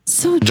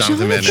 So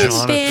Jonathan Van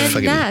Jonathan Ness. Van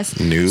Fucking Ness.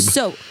 noob.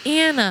 So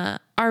Anna,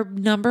 our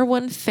number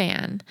one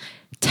fan,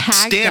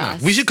 tagged Stana.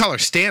 us. We should call her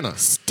Stana.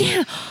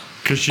 Stana.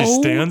 Because she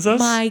stands us?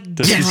 My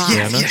Does she God.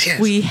 stand us? yes.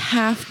 We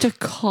have to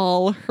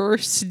call her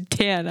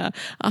Stana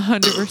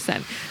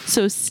 100%.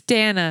 So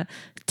Stana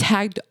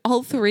tagged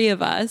all three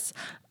of us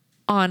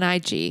on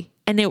IG,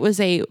 and it was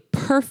a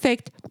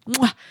perfect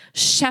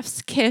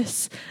chef's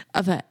kiss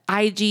of an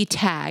IG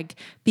tag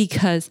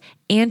because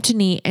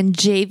Anthony and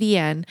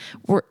JVN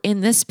were in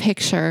this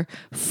picture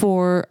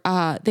for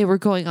they were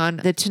going on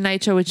the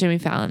Tonight Show with Jimmy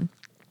Fallon.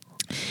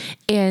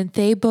 And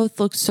they both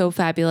looked so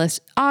fabulous.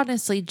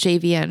 Honestly,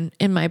 JVN,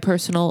 in my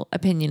personal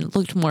opinion,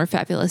 looked more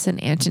fabulous than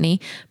Anthony.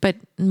 But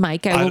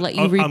Mike, I will let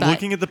you rebut. I'm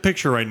looking at the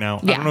picture right now.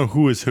 I Yeah. don't know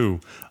who is who.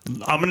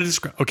 I'm going to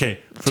describe. Okay,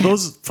 for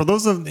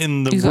those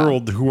in the You go.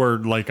 world who are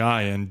like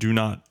I and do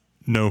not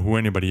know who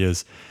anybody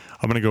is,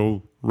 I'm going to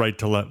go right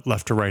to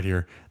left to right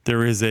here.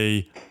 There is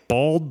a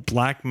bald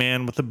black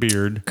man with a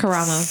beard,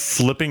 Karamo.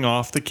 flipping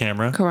off the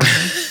camera.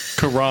 Karamo.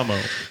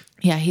 Karamo.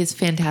 Yeah, he's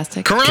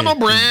fantastic. Karamo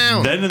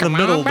Brown. Then in the Come on,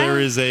 middle bro. there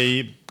is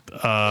a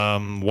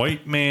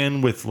white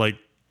man with like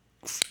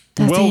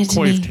That's well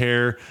Anthony. coiffed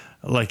hair,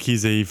 like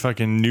he's a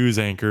fucking news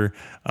anchor,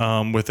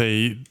 with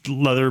a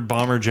leather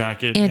bomber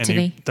jacket.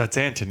 Anthony. That's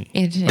Anthony.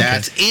 Anthony.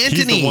 That's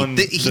Anthony. He's the one.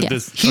 He's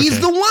okay.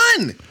 the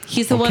one.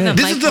 He's the one Okay. that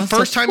This Mike is the wants to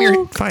first time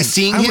you're fuck.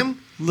 seeing I would- him.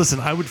 Listen,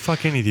 I would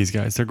fuck any of these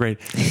guys. They're great.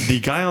 The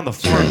guy on the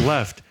far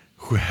left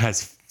who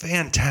has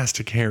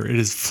fantastic hair. It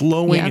is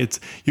flowing. Yeah. It's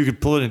you could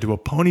pull it into a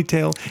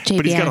ponytail,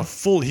 but he's got a JVN.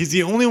 full. He's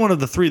the only one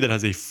of the three that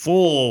has a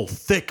full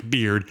thick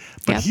beard,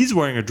 but Yep. he's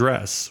wearing a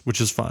dress,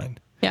 which is fine.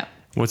 Yeah.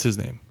 What's his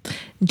name?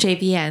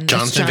 JVN.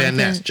 That's Jonathan Van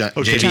Ness.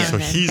 Okay, JVN. so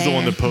he's the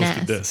one that posted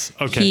Ness. this.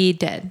 Okay. He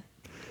did.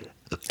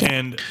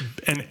 And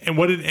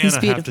what did Anna have to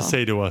beautiful.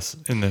 say to us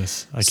in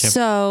this? I can't.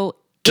 So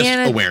Just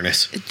Anna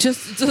awareness.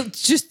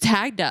 just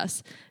tagged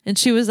us. And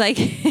she was like,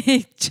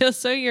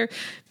 just so you're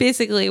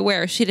basically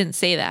aware, she didn't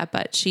say that,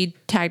 but she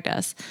tagged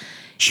us.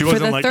 She for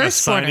wasn't the like thirst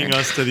assigning corner.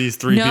 us to these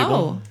three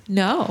people.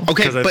 No.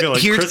 Okay, 'Cause I but feel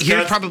like here's Chris here's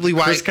Katz- probably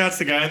why. Chris Katz's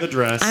the guy in the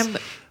dress.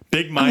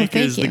 Big Mike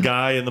thank is the you.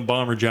 guy in the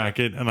bomber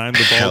jacket, and I'm the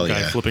Hell bald guy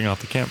yeah. flipping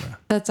off the camera.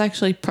 That's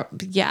actually,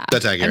 yeah.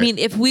 That's accurate. I mean,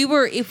 if we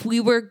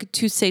were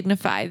to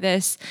signify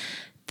this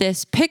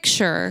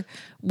picture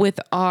with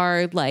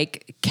our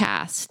like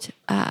cast,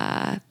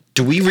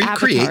 Do we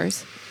recreate?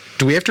 avatars.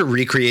 Do we have to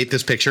recreate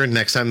this picture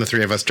next time the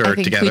three of us are I think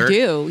we together?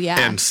 do,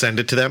 yeah. And send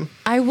it to them?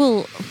 I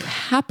will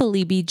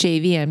happily be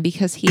JVN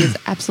because he is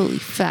absolutely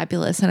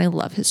fabulous and I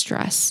love his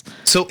dress.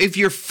 So if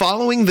you're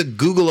following the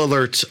Google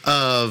alerts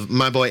of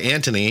my boy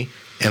Anthony,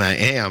 and I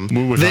am,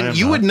 Which I then am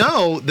you not. would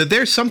know that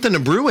there's something a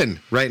brewing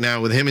right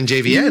now with him and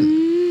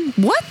JVN.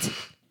 What?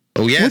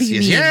 Oh, yes, do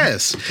you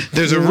yes, mean? yes.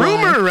 There's a What?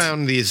 rumor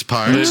around these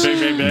parts Bang,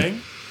 bang,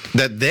 bang.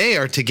 that they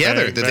are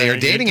together, Bang, that they are bang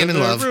dating and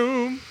into in the love.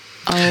 room.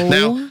 Oh,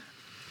 Now,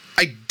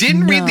 I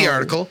didn't read the No.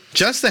 article,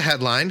 just the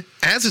headline,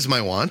 as is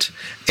my want,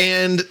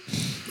 and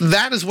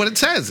that is what it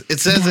says. It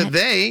says that That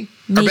they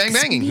are bang makes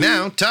banging. me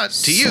Now, to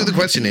you, so the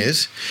question happy.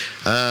 is,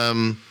 so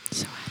happy.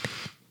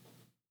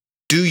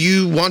 do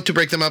you want to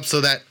break them up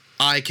so that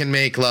I can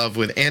make love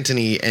with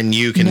Anthony and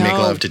you can make No.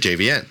 love to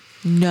JVN?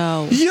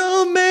 No.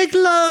 You'll make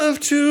love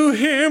to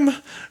him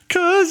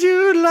 'cause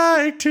you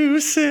like to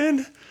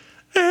sin.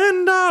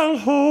 and I'll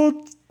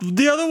hold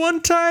the other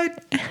one tight.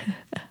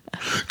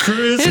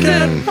 Chris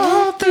Cat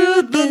all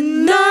through the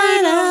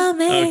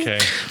night. Okay.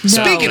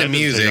 Speaking of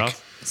music,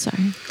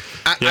 Sorry.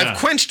 I've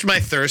quenched my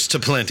thirst to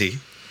plenty.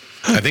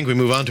 I think we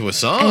move on to a And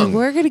song.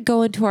 we're going to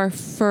go into our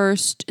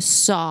first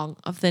song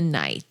of the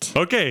night.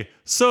 Okay,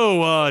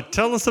 so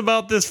tell us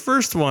about this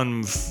first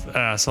one,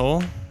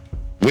 asshole.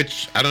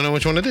 Which I don't know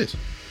which one it is.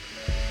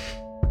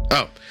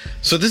 Oh,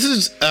 so this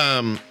is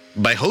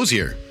by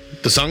Hosier.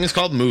 The song is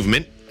called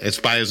 "Movement." It's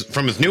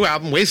from his new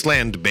album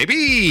 "Wasteland,"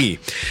 baby.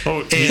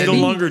 Oh, he's no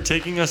longer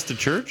taking us to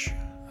church?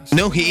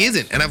 No, he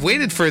isn't. And I've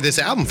waited for this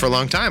album for a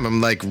long time. I'm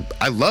like,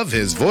 I love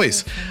his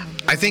voice.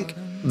 I think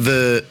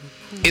the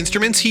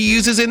instruments he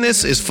uses in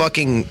this is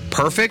fucking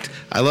perfect.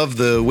 I love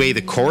the way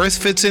the chorus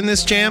fits in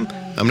this jam.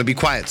 I'm gonna be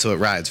quiet so it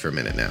rides for a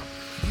minute now.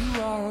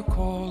 You are a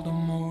cold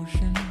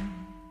emotion.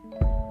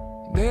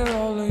 There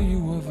all of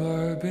you a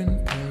verb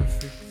in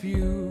perfect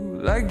view,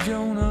 like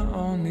Jonah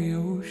on the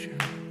ocean.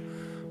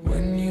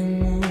 When you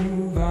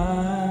move,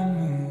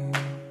 I'm moved.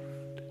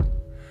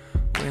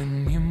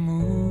 When you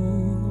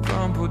move,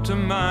 I'm put to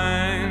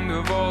mind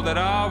of all that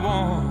I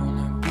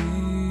wanna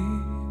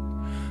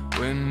be.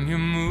 When you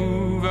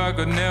move, I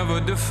could never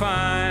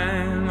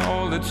define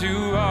all that you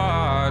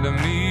are to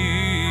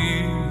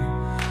me.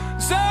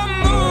 So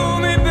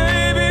move me,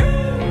 baby.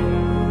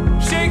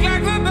 Shake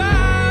like the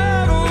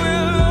bark of a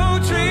willow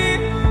tree.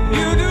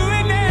 You do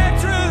it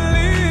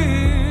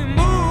naturally.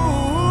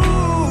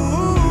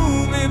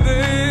 Move me,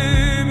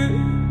 baby.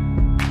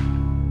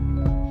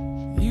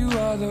 You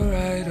are the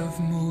right of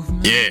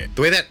movement. Yeah,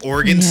 the way that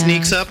organ Yeah.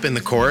 sneaks up in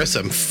the chorus,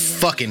 I'm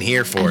fucking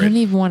here I for don't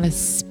it. even want to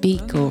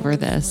speak over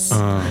this.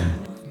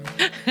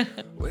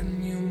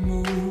 When you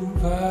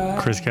move, I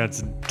Chris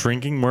Cat's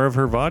drinking more of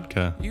her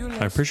vodka.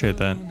 I appreciate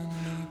that.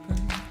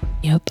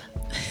 Yep.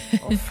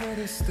 offer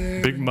to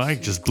stay. Big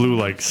Mike just blew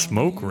like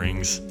smoke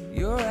rings.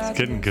 You're It's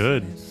getting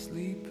good.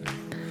 sleeping.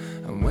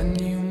 And when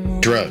you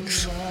move,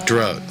 Drugs,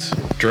 drugs,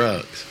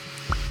 drugs.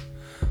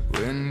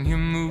 when you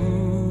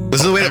move,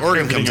 This is the way the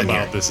organ Everything comes in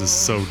about here. this is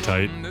so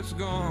tight. it's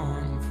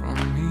gone from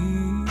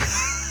me.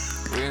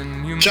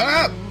 When you Shut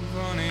up! move,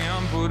 honey,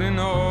 I'm putting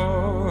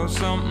on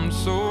something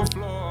so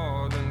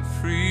flawed and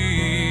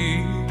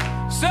free.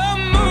 So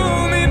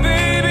move me,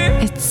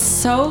 baby. It's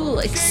so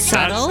like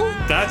subtle.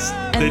 That's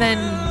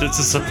then- that's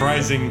a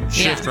surprising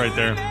shift right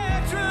there.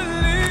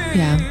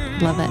 Yeah,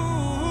 love it.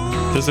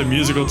 There's a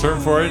musical term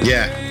for it.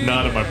 Yeah.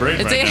 Not in my brain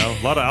It's right a- now.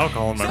 A lot of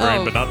alcohol in my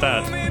brain, Oh. but not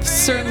that.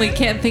 Certainly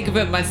can't think of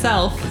it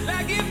myself.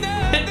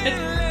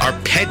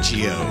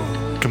 Arpeggio.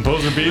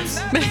 Composer beats.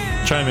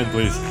 Chime in,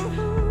 please.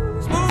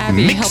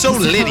 Abby, help us out.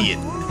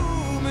 Mixolydian.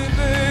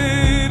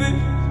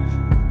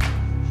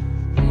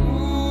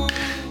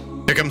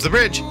 Here comes the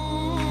bridge.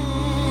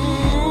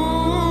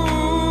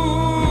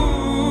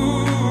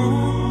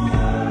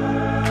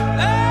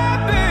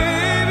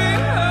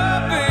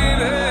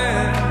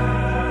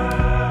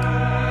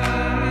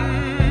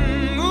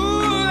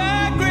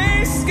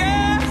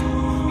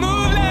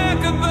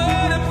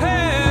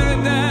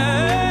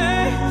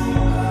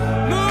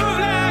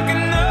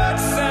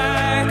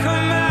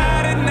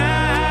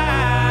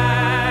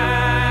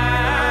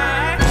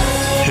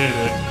 Hit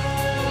it.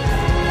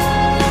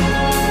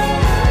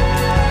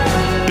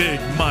 Big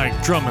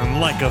Mike drumming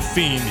like a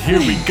fiend. Here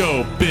we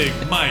go, Big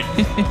Mike.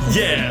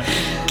 Yeah,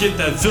 get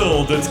that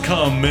fill that's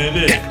coming.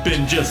 It's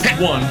been just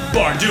one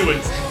bar. Do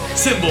it.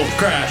 Cymbal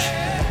crash.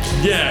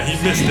 Yeah,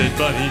 he missed it,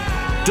 but he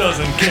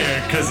doesn't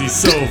care because he's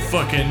so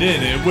fucking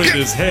in it with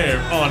his hair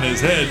on his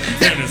head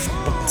and his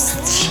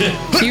shit.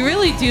 You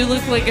really do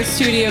look like a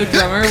studio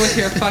drummer with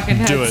your fucking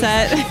Do it.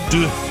 headset.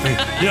 Do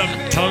it.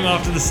 Yep, tongue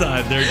off to the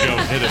side. There you go.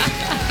 Hit it.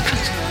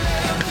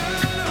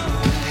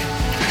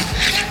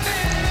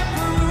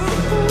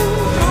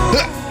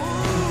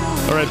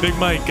 All right, Big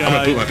Mike.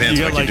 gonna poop my pants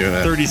you if I got keep like doing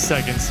that. 30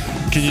 seconds.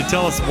 Can you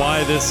tell us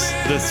why this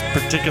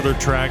particular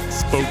track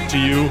spoke to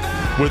you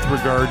with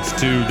regards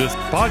to this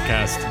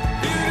podcast?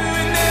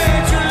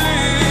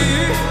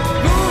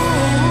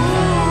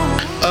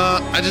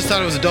 I just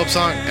thought it was a dope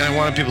song and I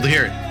wanted people to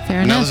hear it. Fair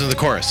Now enough. listen to the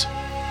chorus.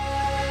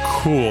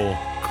 Cool.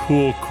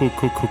 Cool. Cool,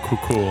 cool, cool,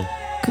 cool.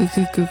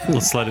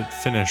 Let's let it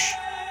finish.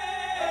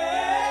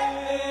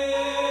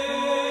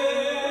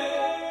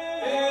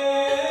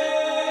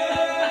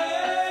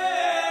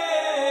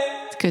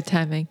 It's good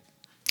timing.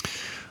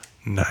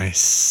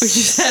 Nice. We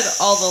just had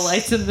all the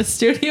lights in the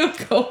studio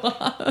go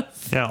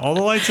off. Yeah, all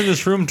the lights in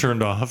this room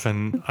turned off,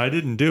 and I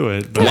didn't do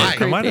it. But Why?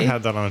 I might have Creepy.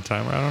 had that on a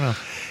timer. I don't know.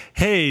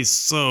 Hey,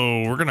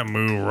 so we're gonna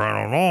move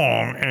right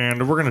along,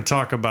 and we're gonna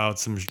talk about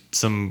some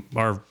of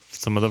our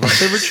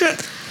favorite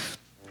shit.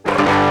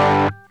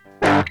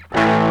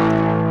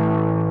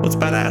 What's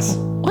badass?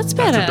 What's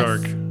After badass?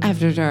 dark.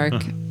 After dark.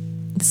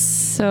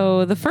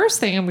 So the first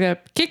thing I'm gonna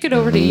kick it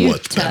over to you.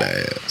 What's Ted.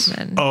 badass?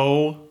 And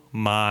Oh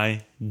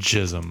my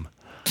jism.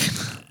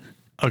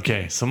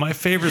 Okay, so my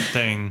favorite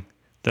thing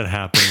that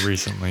happened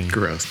recently.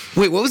 Gross.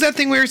 Wait, what was that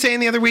thing we were saying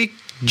the other week?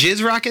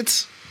 Jizz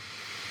rockets?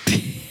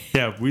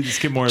 Yeah, we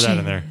just get more of that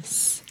in there.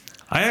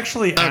 I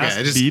actually asked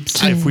I just-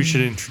 Beeps if we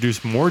should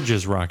introduce more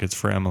Jizz Rockets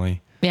for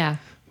Emily, Yeah.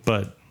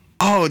 but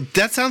Oh,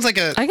 that sounds like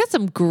I got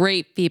some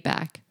great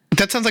feedback.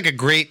 a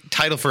great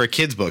title for a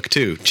kid's book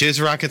too.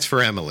 Jizz Rockets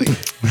for Emily.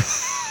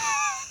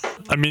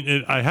 I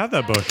mean, I have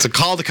that book. It's a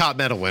Call the Cop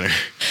medal winner.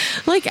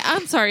 Like,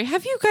 I'm sorry.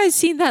 Have you guys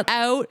seen that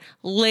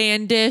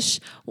outlandish?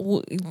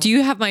 Do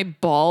you have my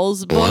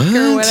balls book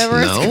or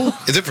whatever? It's No,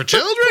 called? is it for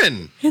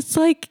children? It's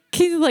like,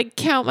 can you like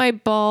count my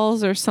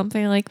balls or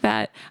something like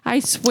that? I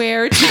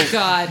swear to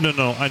God.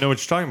 No, I know what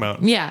you're talking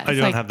about. Yeah, I it's don't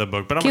like, have that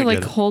book, but I'm can you gonna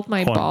like get it. hold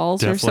my Oh, I'm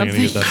balls or definitely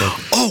gonna get something? that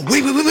book.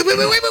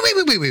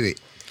 Oh, wait.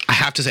 I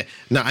have to say.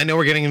 Now, I know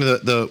we're getting into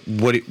the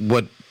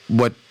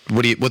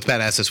what's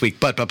badass this week,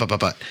 but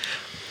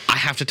I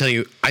have to tell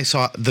you, I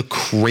saw the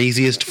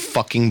craziest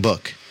fucking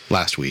book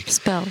last week.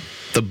 Spell.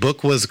 The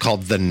book was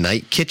called The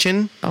Night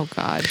Kitchen. Oh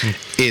God.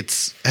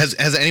 It's has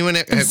anyone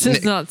This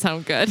does not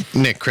sound good.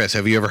 Nick, Chris,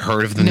 have you ever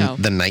heard of No.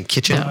 the Night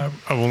Kitchen? I've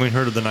only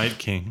heard of the Night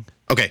King.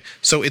 Okay,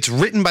 so it's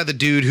written by the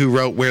dude who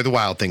wrote Where the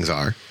Wild Things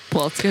Are.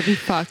 Well, it's gonna be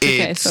fucked. Okay,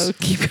 It's- so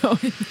keep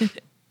going.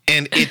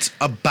 And it's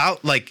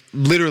about, like,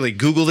 literally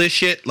Google this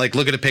shit, like,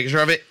 look at a picture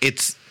of it.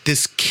 It's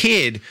this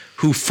kid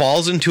who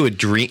falls into a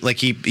dream, like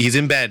he's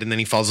in bed and then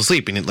he falls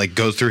asleep and it like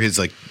goes through his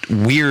like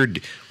weird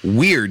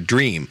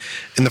dream.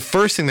 And the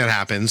first thing that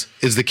happens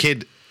is the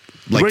kid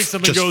like Wakes up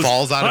and just goes,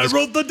 falls out of I his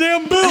wrote the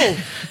damn bill.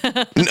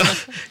 no,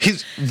 he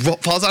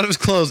falls out of his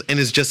clothes and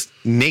is just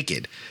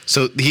naked.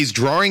 So he's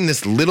drawing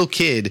this little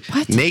kid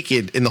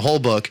naked in the whole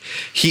book.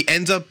 He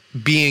ends up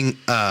being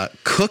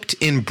cooked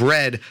in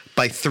bread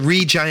by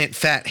 3 giant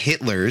fat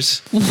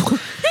Hitlers.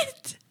 What?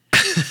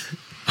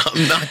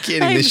 I'm not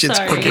kidding. I'm This shit's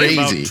sorry. Okay,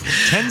 about crazy.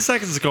 10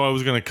 seconds ago, I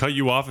was going to cut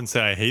you off and say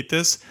I hate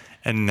this,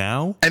 and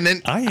now And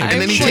then- I am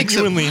and then he takes a-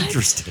 genuinely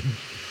interested.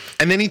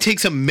 And then he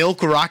takes a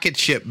milk rocket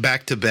ship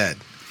back to bed,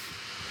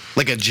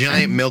 like a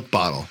giant milk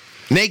bottle,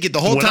 naked the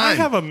whole When I time.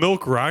 have a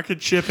milk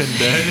rocket ship in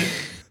bed,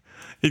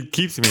 it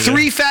keeps me.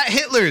 3 fat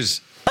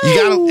Hitlers. You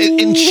got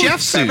in chef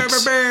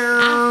suits.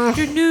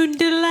 Afternoon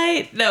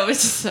delight. No,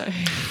 it's just sorry.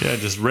 Yeah,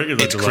 just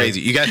regular. It's delight.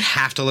 crazy. You guys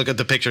have to look at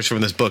the pictures from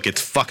this book.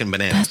 It's fucking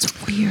bananas.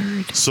 That's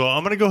weird. So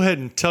I'm going to go ahead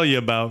and tell you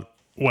about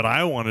what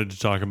I wanted to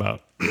talk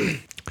about,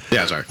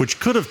 Yeah, sorry. which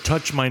could have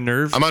touched my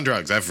nerve. I'm on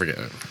drugs. I forget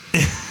it.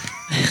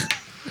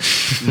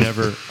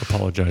 Never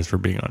apologize for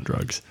being on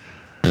drugs.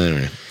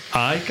 Anyway.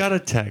 I got a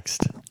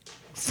text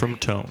from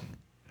Tone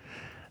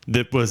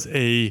that was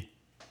a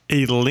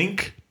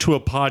link to a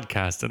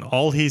podcast, and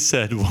all he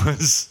said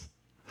was,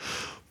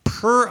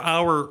 per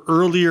our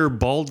earlier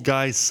Bald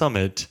Guy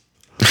Summit,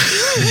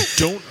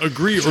 don't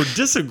agree or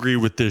disagree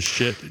with this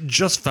shit,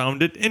 just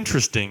found it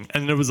interesting.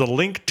 And there was a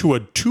link to a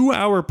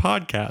 2-hour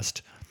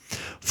podcast,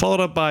 followed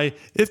up by,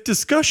 if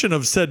discussion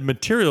of said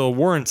material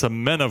warrants a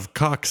Men of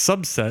Cock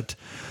subset,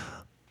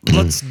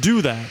 let's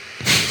do that,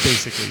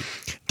 basically.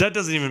 That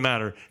doesn't even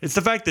matter. It's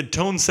the fact that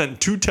Tone sent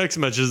 2 text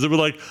messages that were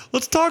like,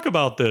 let's talk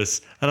about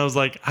this. And I was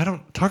like, I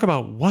don't talk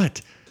about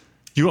what?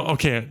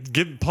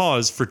 Give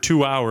pause for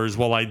 2 hours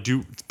while I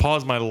do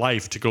pause my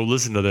life to go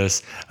listen to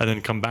this and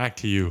then come back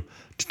to you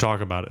to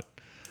talk about it.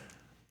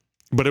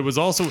 But it was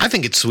also, I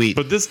think it's sweet.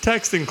 but this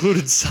text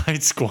included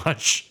Side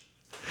Squatch.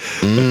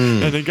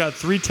 And it got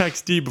 3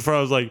 texts deep before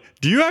I was like,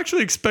 do you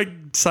actually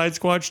expect Side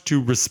Squatch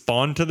to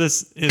respond to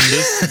this in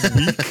this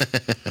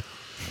week?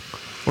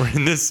 Or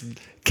in this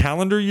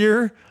calendar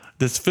year?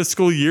 This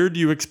fiscal year? Do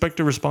you expect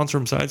a response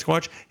from Side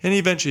Squatch? And he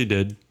eventually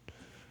did.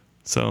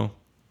 So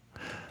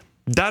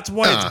that's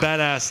why it's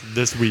badass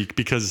this week,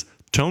 because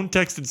Tone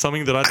texted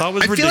something that I thought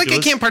was I feel ridiculous. like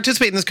I can't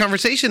participate in this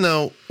conversation,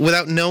 though,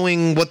 without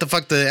knowing what the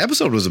fuck the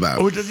episode was about.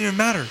 Oh, it doesn't even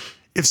matter.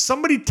 If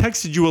somebody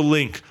texted you a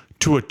link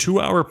to a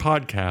 2-hour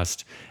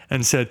podcast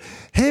and said,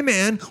 hey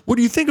man, what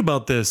do you think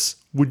about this?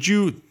 Would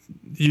you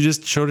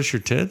just showed us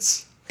your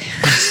tits?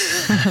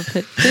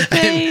 I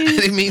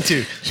didn't mean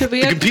to. Should we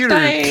The have computer.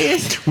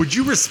 dice? Would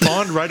you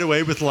respond right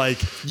away with like,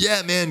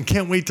 yeah, man,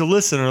 can't wait to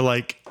listen? Or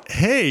like,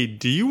 hey,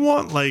 do you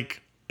want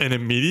like an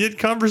immediate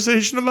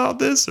conversation about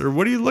this? Or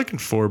what are you looking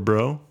for,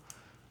 bro?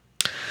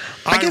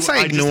 I guess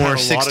I just had a ignore lot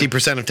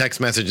 60% of text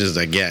messages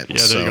I get. Yeah, there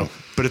so. you go.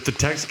 But if the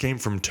text came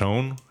from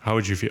Tone, how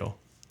would you feel?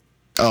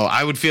 Oh,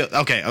 I would feel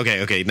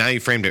okay. Now you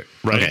framed it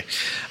Right. Okay,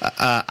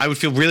 I would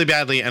feel really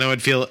badly, and I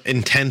would feel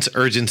intense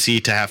urgency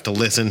to have to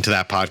listen to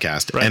that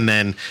podcast, Right. and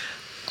then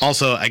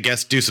also, I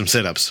guess, do some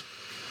sit-ups.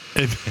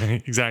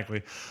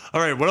 Exactly. All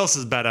right, what else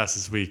is badass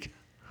this week?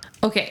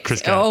 Okay.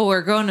 Chris Cat. Oh,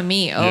 we're going to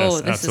me. Oh, Yes, this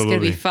is going to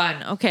absolutely. be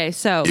fun. Okay,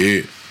 so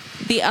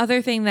the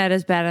other thing that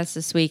is badass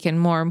this week, and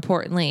more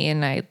importantly,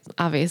 and I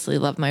obviously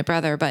love my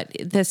brother, but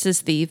this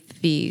is the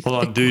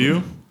Hold on, do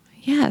you?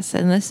 Yes,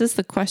 and this is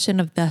the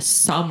question of the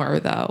summer,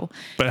 though.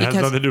 But it has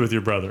nothing to do with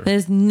your brother.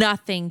 There's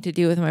nothing to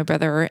do with my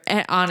brother,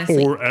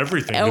 honestly. Or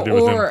everything to do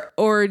with him.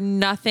 Or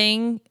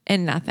nothing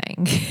and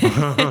nothing.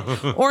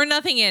 Or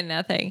nothing and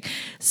nothing.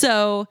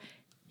 So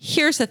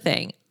here's the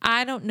thing.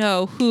 I don't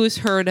know who's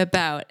heard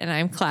about, and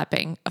I'm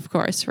clapping, of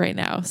course, right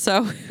now.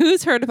 So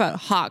who's heard about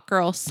Hot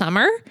Girl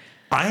Summer?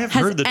 I have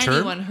Has heard the term.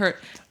 anyone heard?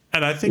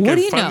 And I think What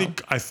do you know?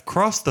 I've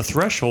crossed the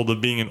threshold of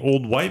being an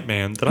old white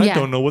man that Yeah. I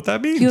don't know what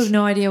that means. You have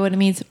no idea what it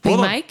means. Big Hold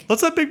on. Mike?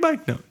 Let's let Big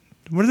Mike know.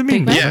 What does it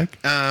mean, Big Big Mike?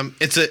 Mike?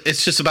 Yeah,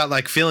 it's just about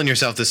like feeling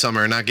yourself this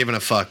summer and not giving a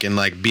fuck and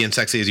like being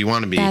sexy as you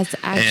want to be. That's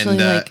actually,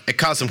 and like- it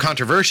caused some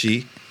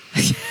controversy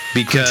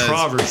because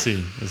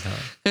Controversy is how.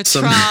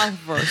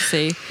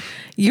 Controversy.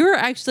 You're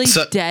actually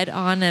So- dead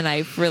on, and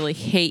I really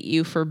hate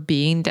you for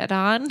being dead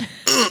on.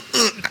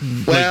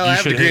 well, I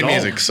have should degree in hate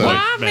all music, so white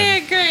I'm men.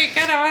 being great.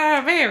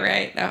 Gotta be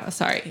right. No,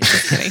 sorry.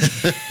 Just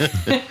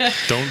kidding.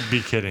 Don't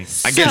be kidding.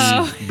 I guess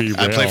So- Be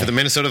I play real. for the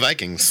Minnesota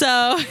Vikings.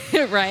 So,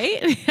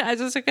 right? I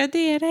just took a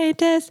DNA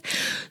test.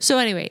 So,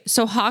 anyway,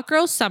 so Hot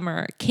Girl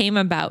Summer came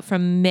about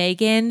from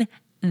Megan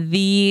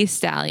Thee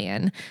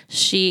Stallion.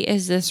 She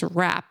is this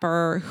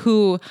rapper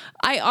who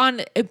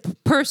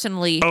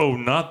personally, Oh,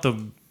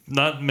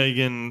 not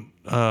Megan,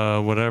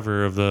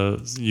 whatever of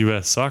the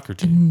U.S. soccer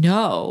team.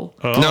 no.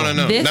 Oh.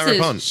 No, This not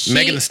is- Rapone. she-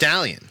 Megan Thee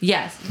Stallion.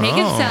 Yes, Megan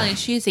Thee Oh. Stallion.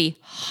 She's a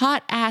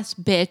hot ass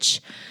bitch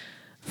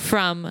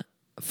from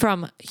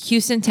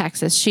Houston,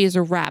 Texas. She is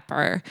a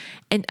rapper,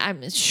 and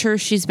I'm sure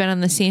she's been on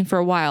the scene for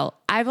a while.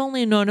 I've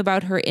only known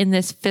about her in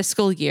this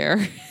fiscal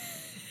year.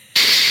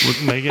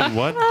 With Megan,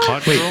 what?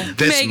 Hot girl?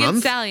 This Megan month?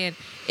 Stallion.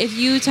 If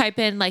you type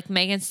in like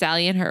Megan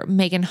Stallion, her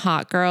Megan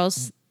Hot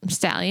Girls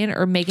Stallion,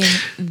 or Megan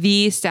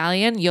the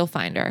Stallion, you'll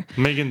find her.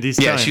 Megan Thee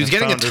Stallion. Yeah, she was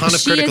getting a found her. ton of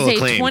She is critical a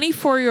acclaim.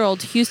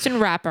 24-year-old Houston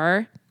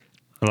rapper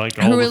I like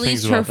all who the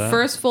released things her about that.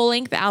 first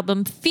full-length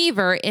album,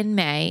 Fever, in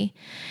May.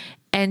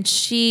 And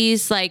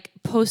she's like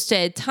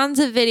posted tons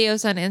of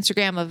videos on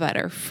Instagram about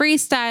her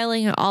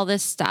freestyling and all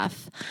this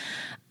stuff.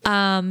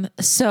 And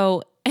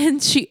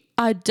she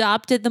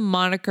adopted the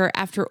moniker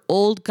after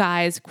old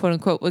guys, quote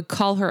unquote, would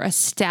call her a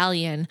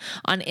stallion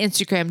on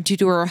Instagram due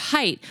to her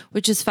height,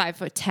 which is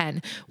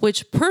 5'10",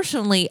 which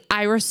personally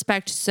I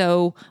respect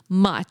so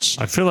much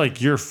I feel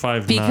like you're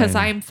 5'9". because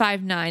I'm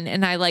 5'9",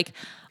 and I like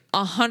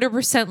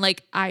 100%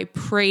 like I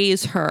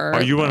praise her.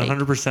 Are you like,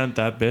 100%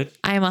 that bitch?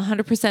 I am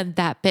 100%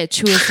 that bitch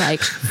who is like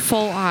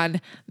full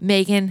on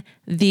Megan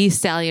Thee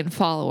Stallion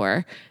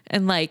follower.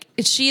 And like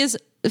she has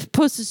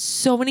posted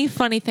so many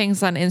funny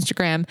things on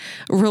Instagram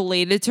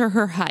related to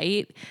her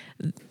height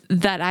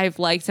that I've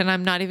liked. And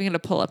I'm not even going to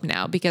pull up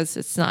now because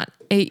it's not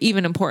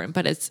even important,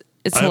 but it's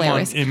I'm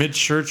hilarious. on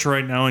image search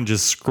right now and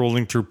just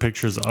scrolling through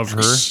pictures of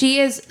her. She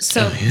is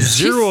so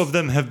Zero of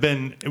them have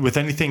been with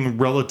anything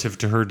relative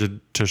to her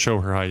to show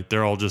her height.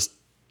 They're all just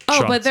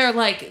shots. but they're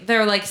like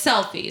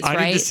selfies, I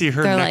right? need to see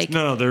her They're next. like,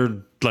 No, they're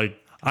like.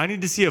 I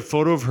need to see a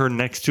photo of her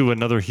next to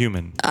another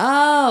human.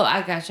 oh,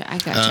 I gotcha.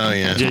 Oh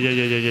yeah.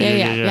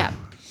 Yeah.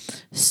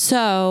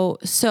 So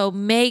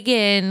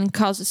Megan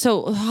calls.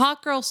 So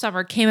Hot Girl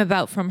Summer came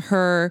about from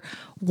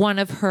one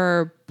of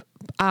her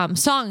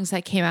songs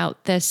that came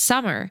out this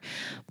summer,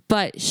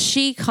 but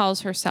she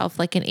calls herself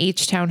like an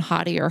H-Town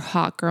hottie or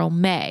hot girl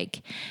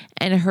Meg,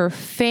 and her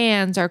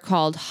fans are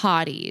called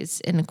hotties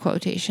in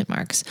quotation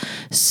marks.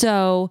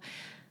 So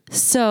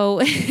on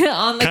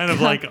the Kind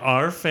of like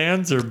our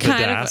fans are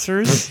Kind of.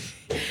 bedassers.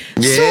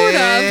 sort of.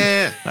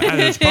 Yeah.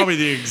 And it's probably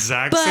the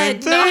exact same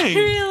but not thing.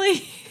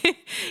 really.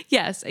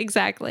 Yes,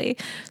 exactly.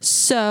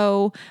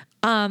 So,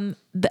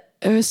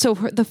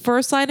 the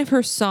first line of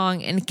her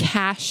song in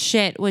Cash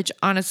Shit, which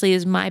honestly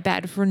is my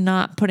bad for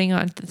not putting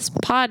on this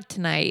pod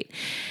tonight,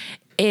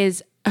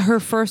 is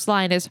her first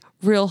line is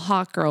real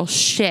hot girl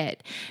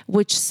shit,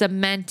 which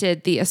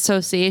cemented the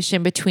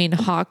association between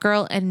Hot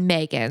Girl and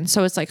Megan.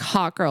 So it's like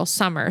Hot Girl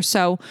Summer.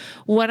 So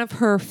one of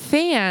her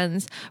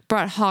fans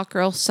brought Hot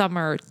Girl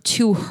Summer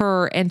to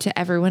her and to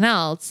everyone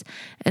else.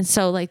 And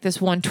so like this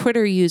one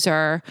Twitter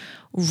user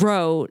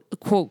wrote,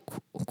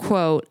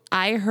 quote,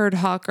 I heard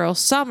Hot Girl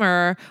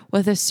Summer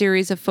with a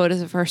series of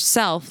photos of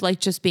herself, like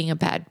just being a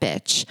bad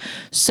bitch.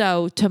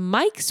 So to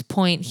Mike's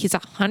point, he's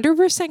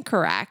 100%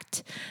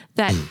 correct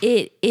that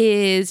it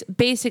is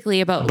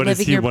basically about But is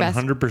living he your best.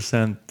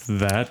 100%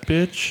 that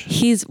bitch?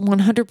 He's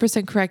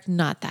 100% correct,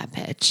 not that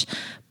bitch.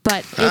 But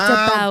it's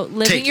about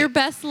living take your it.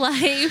 best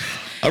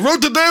life. I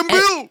wrote the damn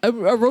bill.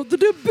 I wrote the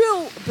damn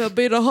bill about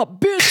being a hot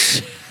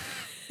bitch.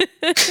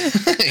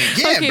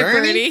 Yeah, Okay,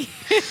 Bernie.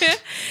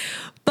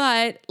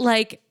 But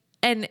like,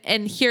 and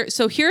here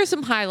are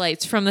some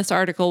highlights from this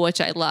article,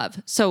 which I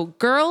love. So,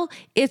 girl,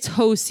 it's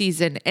hoe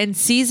season, and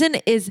season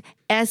is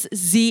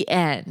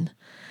SZN.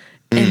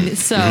 And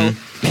so,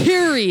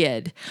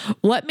 period.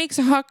 What makes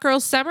a hot girl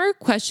summer?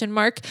 Question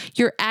mark.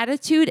 Your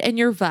attitude and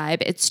your vibe.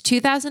 It's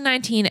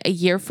 2019, a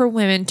year for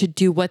women to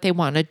do what they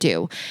want to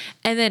do.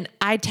 And then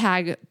I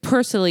tag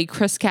personally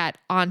Chris Cat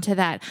onto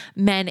that.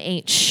 Men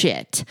ain't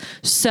shit.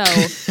 So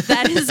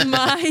that is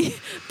my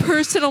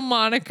personal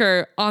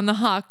moniker on the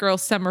hot girl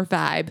summer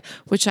vibe,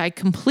 which I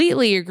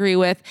completely agree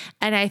with.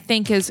 And I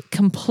think is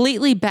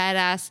completely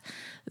badass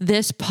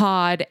this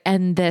pod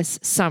and this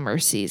summer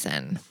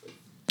season.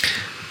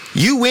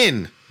 You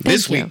win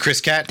this you. week,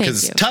 Chris Cat, Thank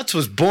because you. Tuts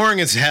was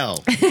boring as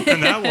hell.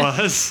 And that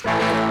was.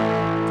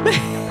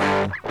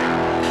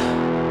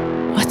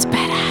 What's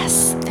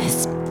badass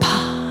this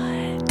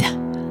pod?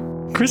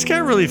 Chris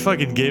Cat really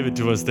fucking gave it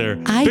to us there.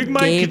 I Big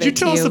Mike, gave could you it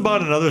tell to us you.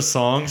 about another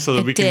song so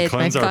that I we can did my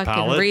cleanse our fucking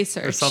palate or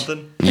research.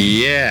 something?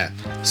 Yeah.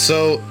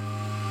 So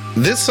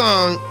this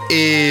song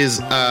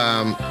is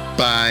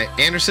by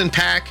Anderson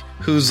 .Paak,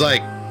 who's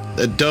like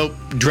a dope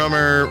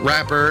drummer,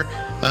 rapper.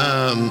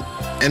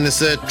 And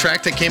it's a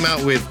track that came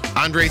out with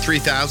Andre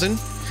 3000.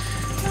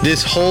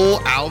 This whole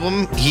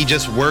album, he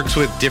just works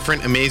with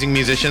different amazing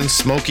musicians.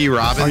 Smokey Are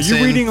Robinson.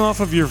 you reading off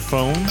of your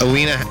phone?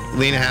 Lena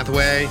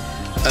Hathaway.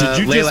 Did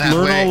you Layla just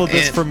learn Hathaway, all of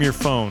this and- from your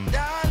phone?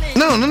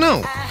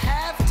 No.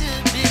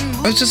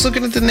 I was just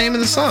looking at the name of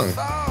the song.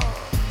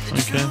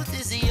 Okay.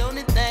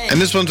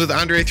 And this one's with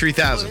Andre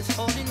 3000,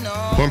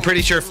 who I'm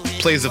pretty sure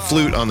plays the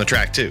flute on the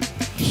track too.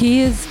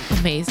 He is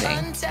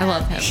amazing. I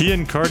love him. He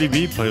and Cardi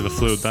B play the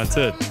flute. That's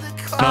it.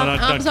 No,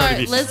 I'm sorry,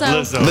 Cardi B.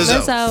 Lizzo.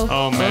 Lizzo.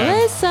 Oh, man.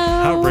 Lizzo.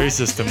 How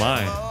racist am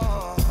I?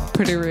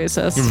 Pretty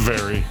racist.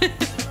 Very.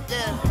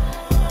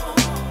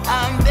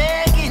 I'm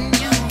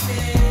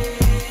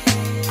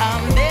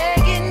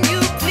begging you,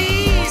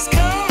 please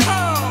come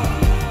home.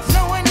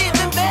 No one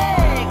even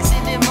begs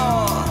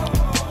anymore.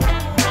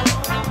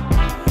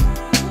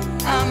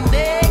 I'm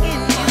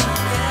begging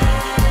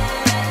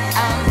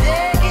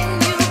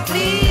you,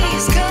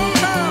 please come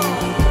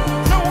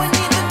home. No one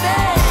even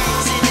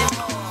begs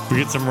anymore. We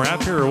get some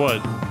rap here or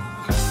what?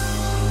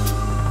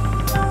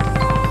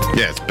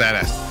 Yeah, it's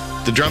badass.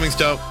 The drumming's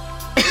dope.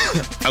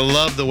 I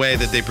love the way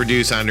that they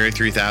produce Andre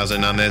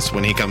 3000 on this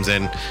when he comes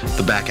in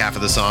the back half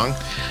of the song.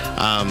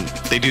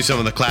 They do some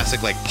of the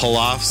classic like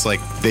pull-offs like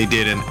they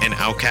did in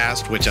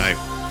Outkast, which I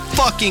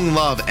fucking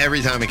love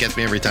every time. It gets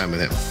me every time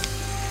with him.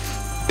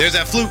 There's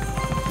that flute.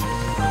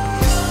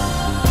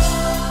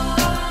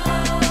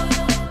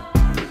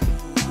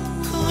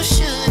 Who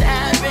should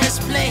I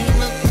best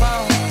blame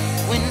upon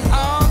when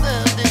all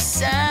of the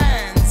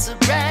signs are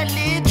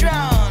brightly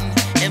drawn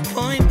and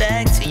point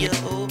back to your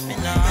open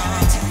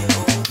arms?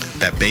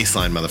 That bass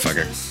line,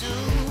 motherfucker.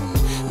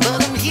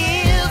 But I'm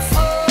here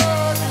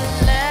for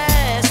the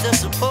last of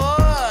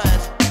support,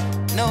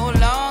 no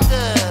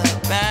longer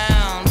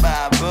bound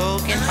by a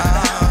broken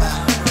heart.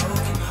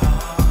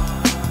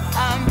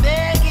 I'm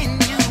begging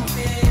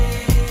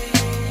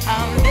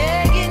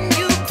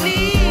you,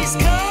 please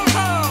come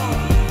home.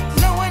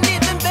 No one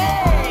even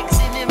begs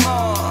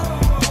anymore.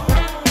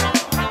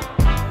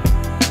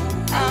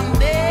 I'm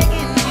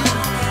begging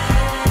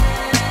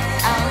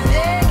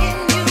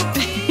you,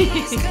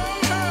 please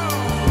come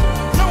home.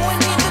 No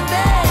one even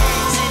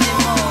begs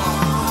anymore.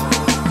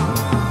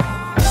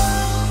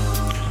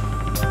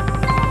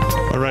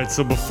 All right,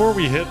 so before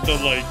we hit the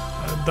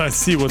I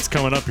see what's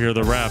coming up here,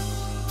 the rap.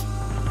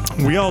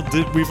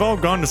 We've all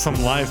gone to some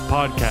live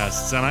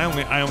podcasts, and I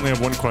only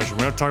have one question.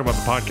 We're going to talk about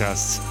the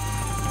podcasts.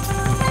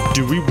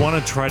 Do we want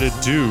to try to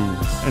do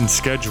and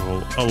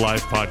schedule a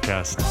live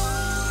podcast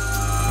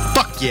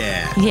Fuck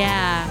yeah.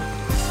 Yeah.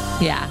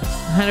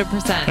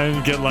 100%.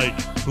 and get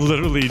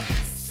literally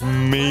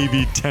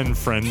maybe 10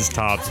 friends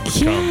tops would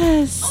come?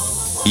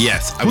 Yes.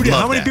 Yes, I would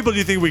love How many that. people do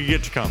you think we could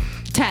get to come?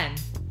 10.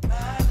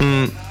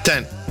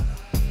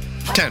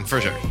 10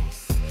 for sure.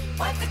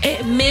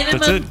 Minimum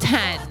That's it.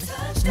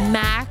 10.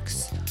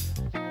 Max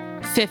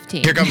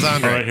 15. Here comes All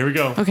Andre. right, here we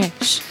go. Okay.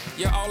 Shh.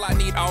 You're all I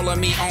need, all of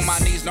me on my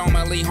knees,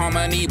 normally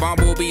harmony,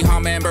 bumblebee,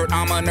 hummingbird,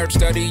 I'm a nerd,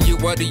 study you,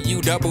 what do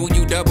you,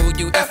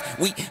 WWF,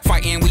 we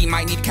fighting, we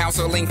might need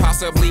counseling,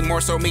 possibly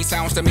more so me,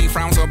 sounds to me,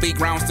 frowns on be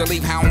grounds to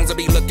leave, hounds to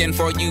be looking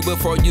for you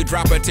before you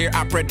drop a tear,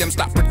 I pray them,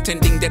 stop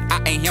pretending that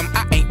I ain't him,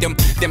 I ain't them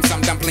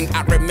some dumpling,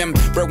 I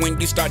remember when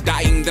you start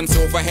dying, them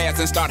silver hairs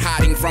and start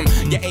hiding from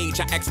your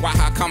age, I ask why,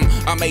 how come,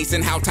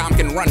 amazing how time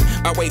can run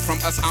away from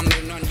us, I'm no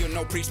none, you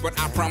no priest, but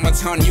I promise,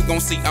 hun, you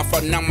gon' see a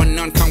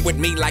phenomenon, come with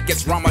me like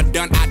it's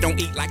Ramadan, I don't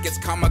eat like it's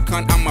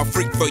Comic-Con, I'm a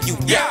freak for you,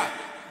 yeah.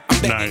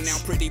 I'm begging Nice.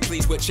 now, pretty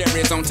please with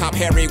cherries on top,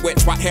 Harry wet,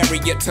 swat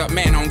Harriet up,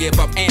 man, don't give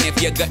up. And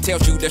if your gut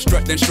tells you to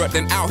strut,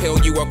 then I'll hail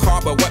you a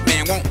car, but what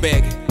man won't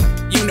beg?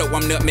 You know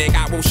I'm nutmeg,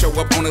 I will show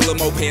up on a little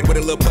moped with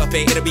a little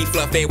puppet, it'll be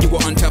fluffy, you will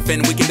untough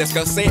and we can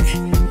discuss it.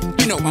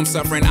 You know I'm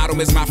suffering, I don't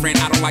miss my friend,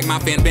 I don't like my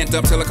fan bent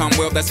up till I come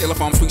well, that's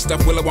illifom, sweet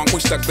stuff, Willabong,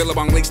 push stuck,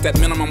 Billabong, leaks that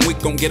minimum, we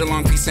gon' get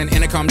along, peace and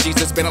intercom,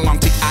 Jesus, been a long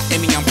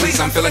T-I-M-E, I'm please,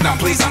 I'm feeling down,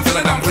 please, I'm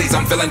feeling down, please,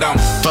 I'm feeling down.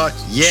 Fuck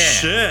yeah.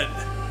 Shit.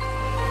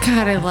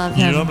 God, I love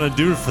You him. know what I'm going to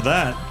do for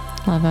that?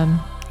 Love him.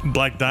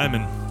 Black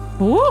Diamond.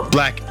 Woo.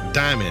 Black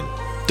Diamond.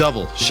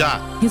 Double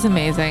shot. He's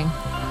amazing.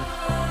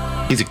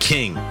 He's a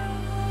king.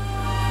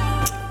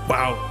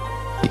 Wow.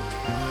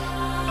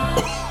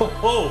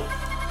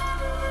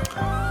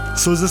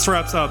 So as this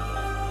wraps up,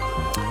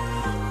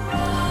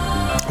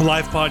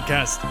 live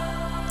podcast.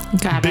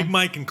 Got Big it.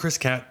 Mike and Chris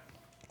Cat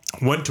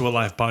went to a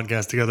live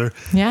podcast together.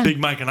 Yeah. Big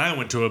Mike and I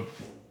went to a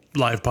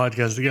live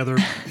podcast together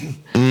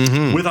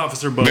with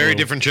Officer Bo. Very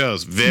different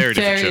shows. Very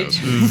different shows.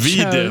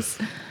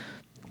 V-Diff.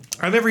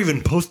 I never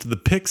even posted the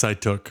pics I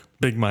took,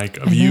 Big Mike,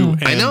 of you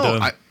and I know.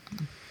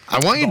 I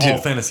want you all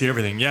to. fantasy,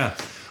 everything. Yeah.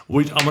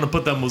 I'm going to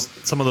put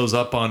some of those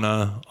up on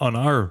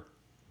our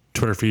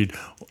Twitter feed.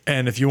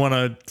 And if you want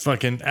to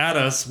fucking add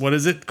us, what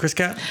is it, Chris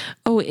Cat?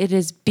 Oh, it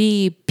is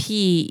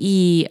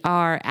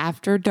BPER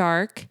After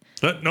Dark.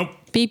 Nope.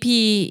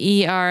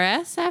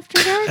 BPERS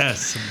After Dark?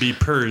 S.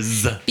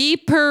 Beepers.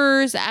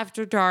 Beepers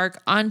After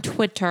Dark on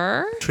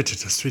Twitter. Tweet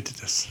at us. Tweet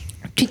at us.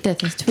 Tweet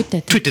at us. Tweet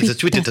at us. Tweet at us,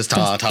 tweet at us,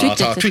 ta, ta,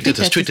 ta, tweet at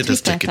us, tweet at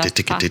us, tick, tick,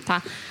 tick, tick.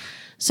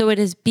 So it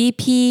is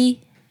BPERS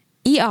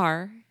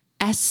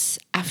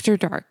After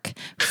Dark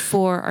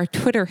for our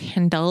Twitter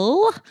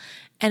handle.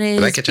 And it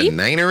Did I is catch a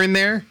niner in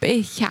there?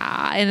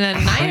 Yeah, and a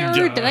niner.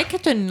 Yeah. Did I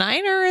catch a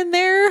niner in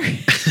there?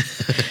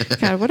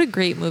 God, what a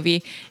great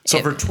movie. So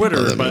It- for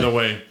Twitter, by the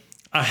way,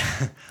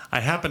 I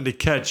happened to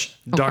catch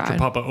Dr. God.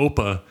 Papa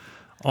Opa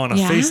on a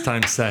Yeah?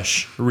 FaceTime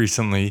sesh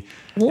recently.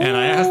 And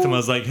I asked him, I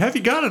was like, have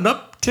you got an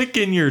uptick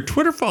in your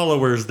Twitter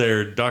followers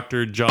there,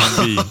 Dr. John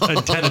B?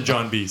 Antenna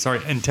John B. Sorry,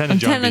 Antenna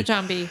John Antenna B.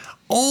 John B.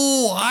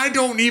 Oh, I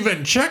don't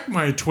even check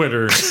my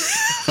Twitter.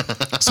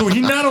 So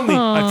he not only,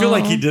 I feel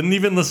like he didn't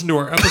even listen to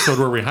our episode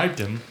where we hyped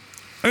him.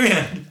 I mean,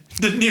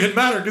 it didn't even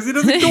matter because he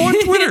doesn't go on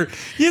Twitter.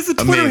 He has a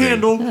Twitter Amazing.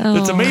 handle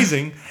that's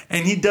amazing.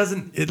 And he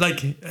doesn't,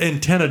 like,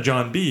 Antenna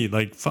John B.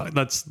 Like,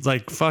 that's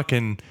like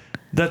fucking,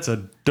 that's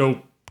a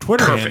dope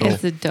Twitter Perfect. handle.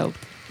 It's a dope.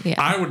 Yeah.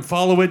 I would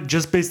follow it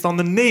just based on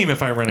the name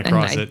if I ran and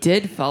across I it.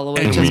 did follow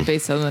it And just we-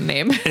 based on the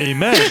name.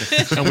 Amen.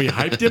 And we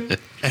hyped him.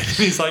 And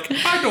he's like,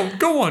 I don't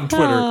go on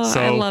Twitter. Oh, so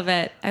I love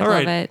it. I all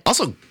love right. it.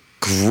 Also,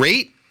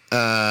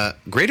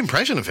 great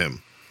impression of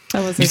him.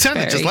 That was You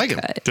sounded just very like him.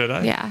 good. Did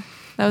I? Yeah.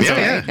 That was Yeah,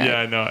 very yeah. good. Yeah,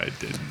 I know I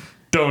did.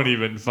 Don't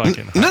even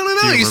fucking. No,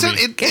 you humor sound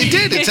me. it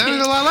did. It sounded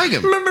a lot like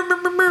him.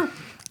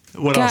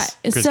 What else?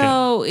 Chris Ken?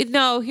 So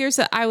no, here's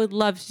a, I would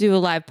love to do a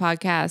live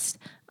podcast.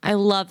 I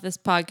love this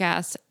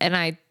podcast, and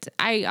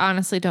I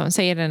honestly don't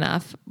say it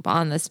enough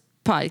on this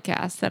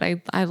podcast that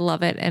I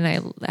love it, and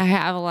I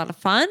have a lot of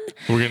fun,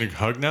 We're gonna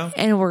hug now.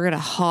 and we're gonna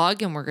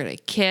hug, and we're gonna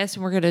kiss,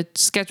 and we're gonna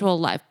schedule a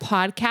live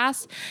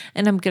podcast,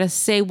 and I'm gonna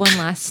say one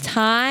last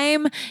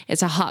time,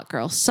 it's a hot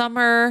girl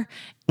summer.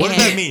 What does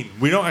and- that mean?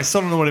 We don't. I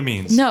still don't know what it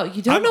means. No,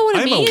 you don't know what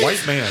it means? I'm a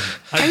white man.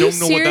 I Are you don't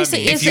know what that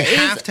seriously? means. If you It's-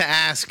 have to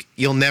ask,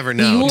 you'll never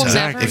know. You will Tuck.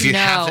 never If you know.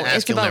 have to ask,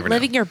 It's you'll about never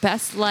living know. your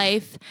best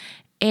life,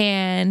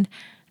 and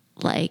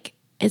like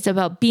it's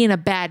about being a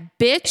bad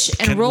bitch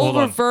and role hold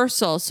on.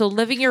 reversal. So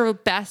living your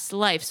best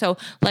life. So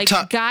like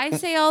Tuck. guys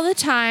say all the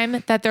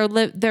time that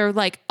they're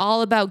like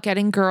all about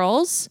getting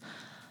girls,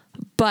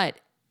 but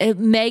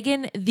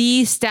Megan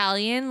the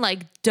Stallion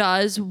like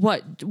does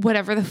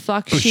whatever the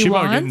fuck Was she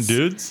about getting wants.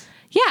 dudes?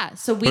 Yeah,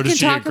 so we Or does can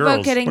she get talk about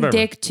girls? getting Whatever.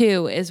 dick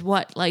too, is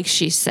what like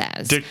she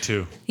says. Dick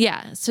too.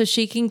 Yeah, so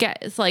she can get.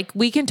 It's like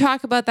we can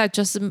talk about that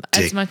just as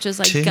Dick much as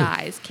like too.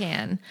 guys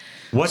can.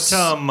 What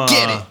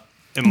Get it.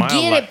 Am I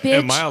Get it, bitch.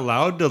 am I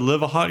allowed to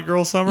live a hot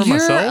girl summer You're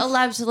myself?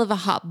 allowed to live a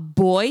hot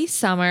boy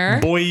summer.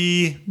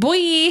 Boy.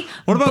 Boy.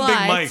 What about Big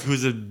but- Mike,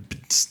 who's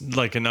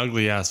like an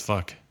ugly ass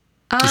fuck?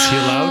 Is he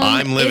allowed?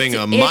 I'm living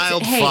a it's-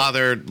 mild hey,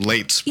 fathered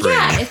late spring.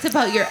 Yeah, it's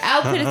about your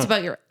outfit. It's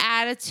about your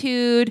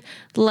attitude.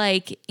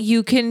 Like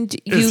you can.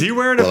 Is he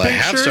wearing a Well, I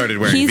pink have shirt? started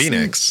wearing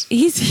V-necks.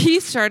 He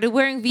started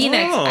wearing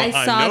V-necks. Oh, I I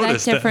saw that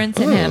noticed that. difference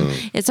in him.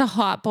 It's a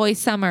hot boy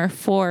summer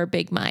for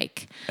Big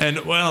Mike. And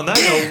well, on that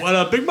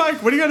note, Big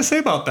Mike, what do you got to say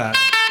about that?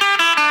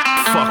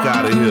 Fuck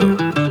out of here.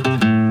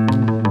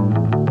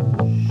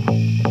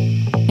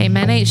 Hey,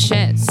 men ain't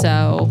shit.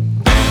 So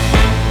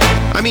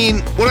I mean,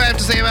 what do I have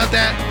to say about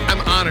that?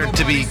 I'm honored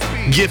to be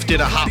gifted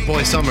a hot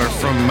boy summer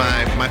from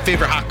my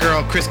favorite hot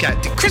girl, Chris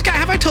Cat. Chris Cat,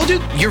 have I told you?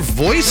 Your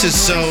voice is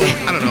so,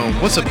 I don't know,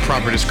 what's a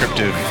proper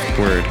descriptive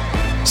word?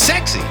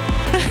 Sexy.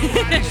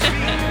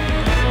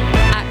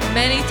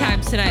 many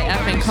times tonight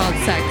I've been called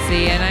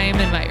sexy, and I am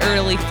in my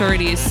early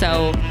 30s.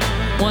 So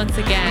once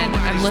again,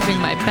 I'm living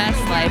my best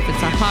life.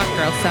 It's a hot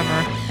girl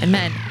summer, and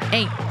men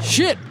ain't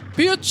shit,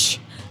 bitch.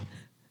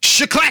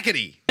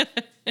 Shaclackety.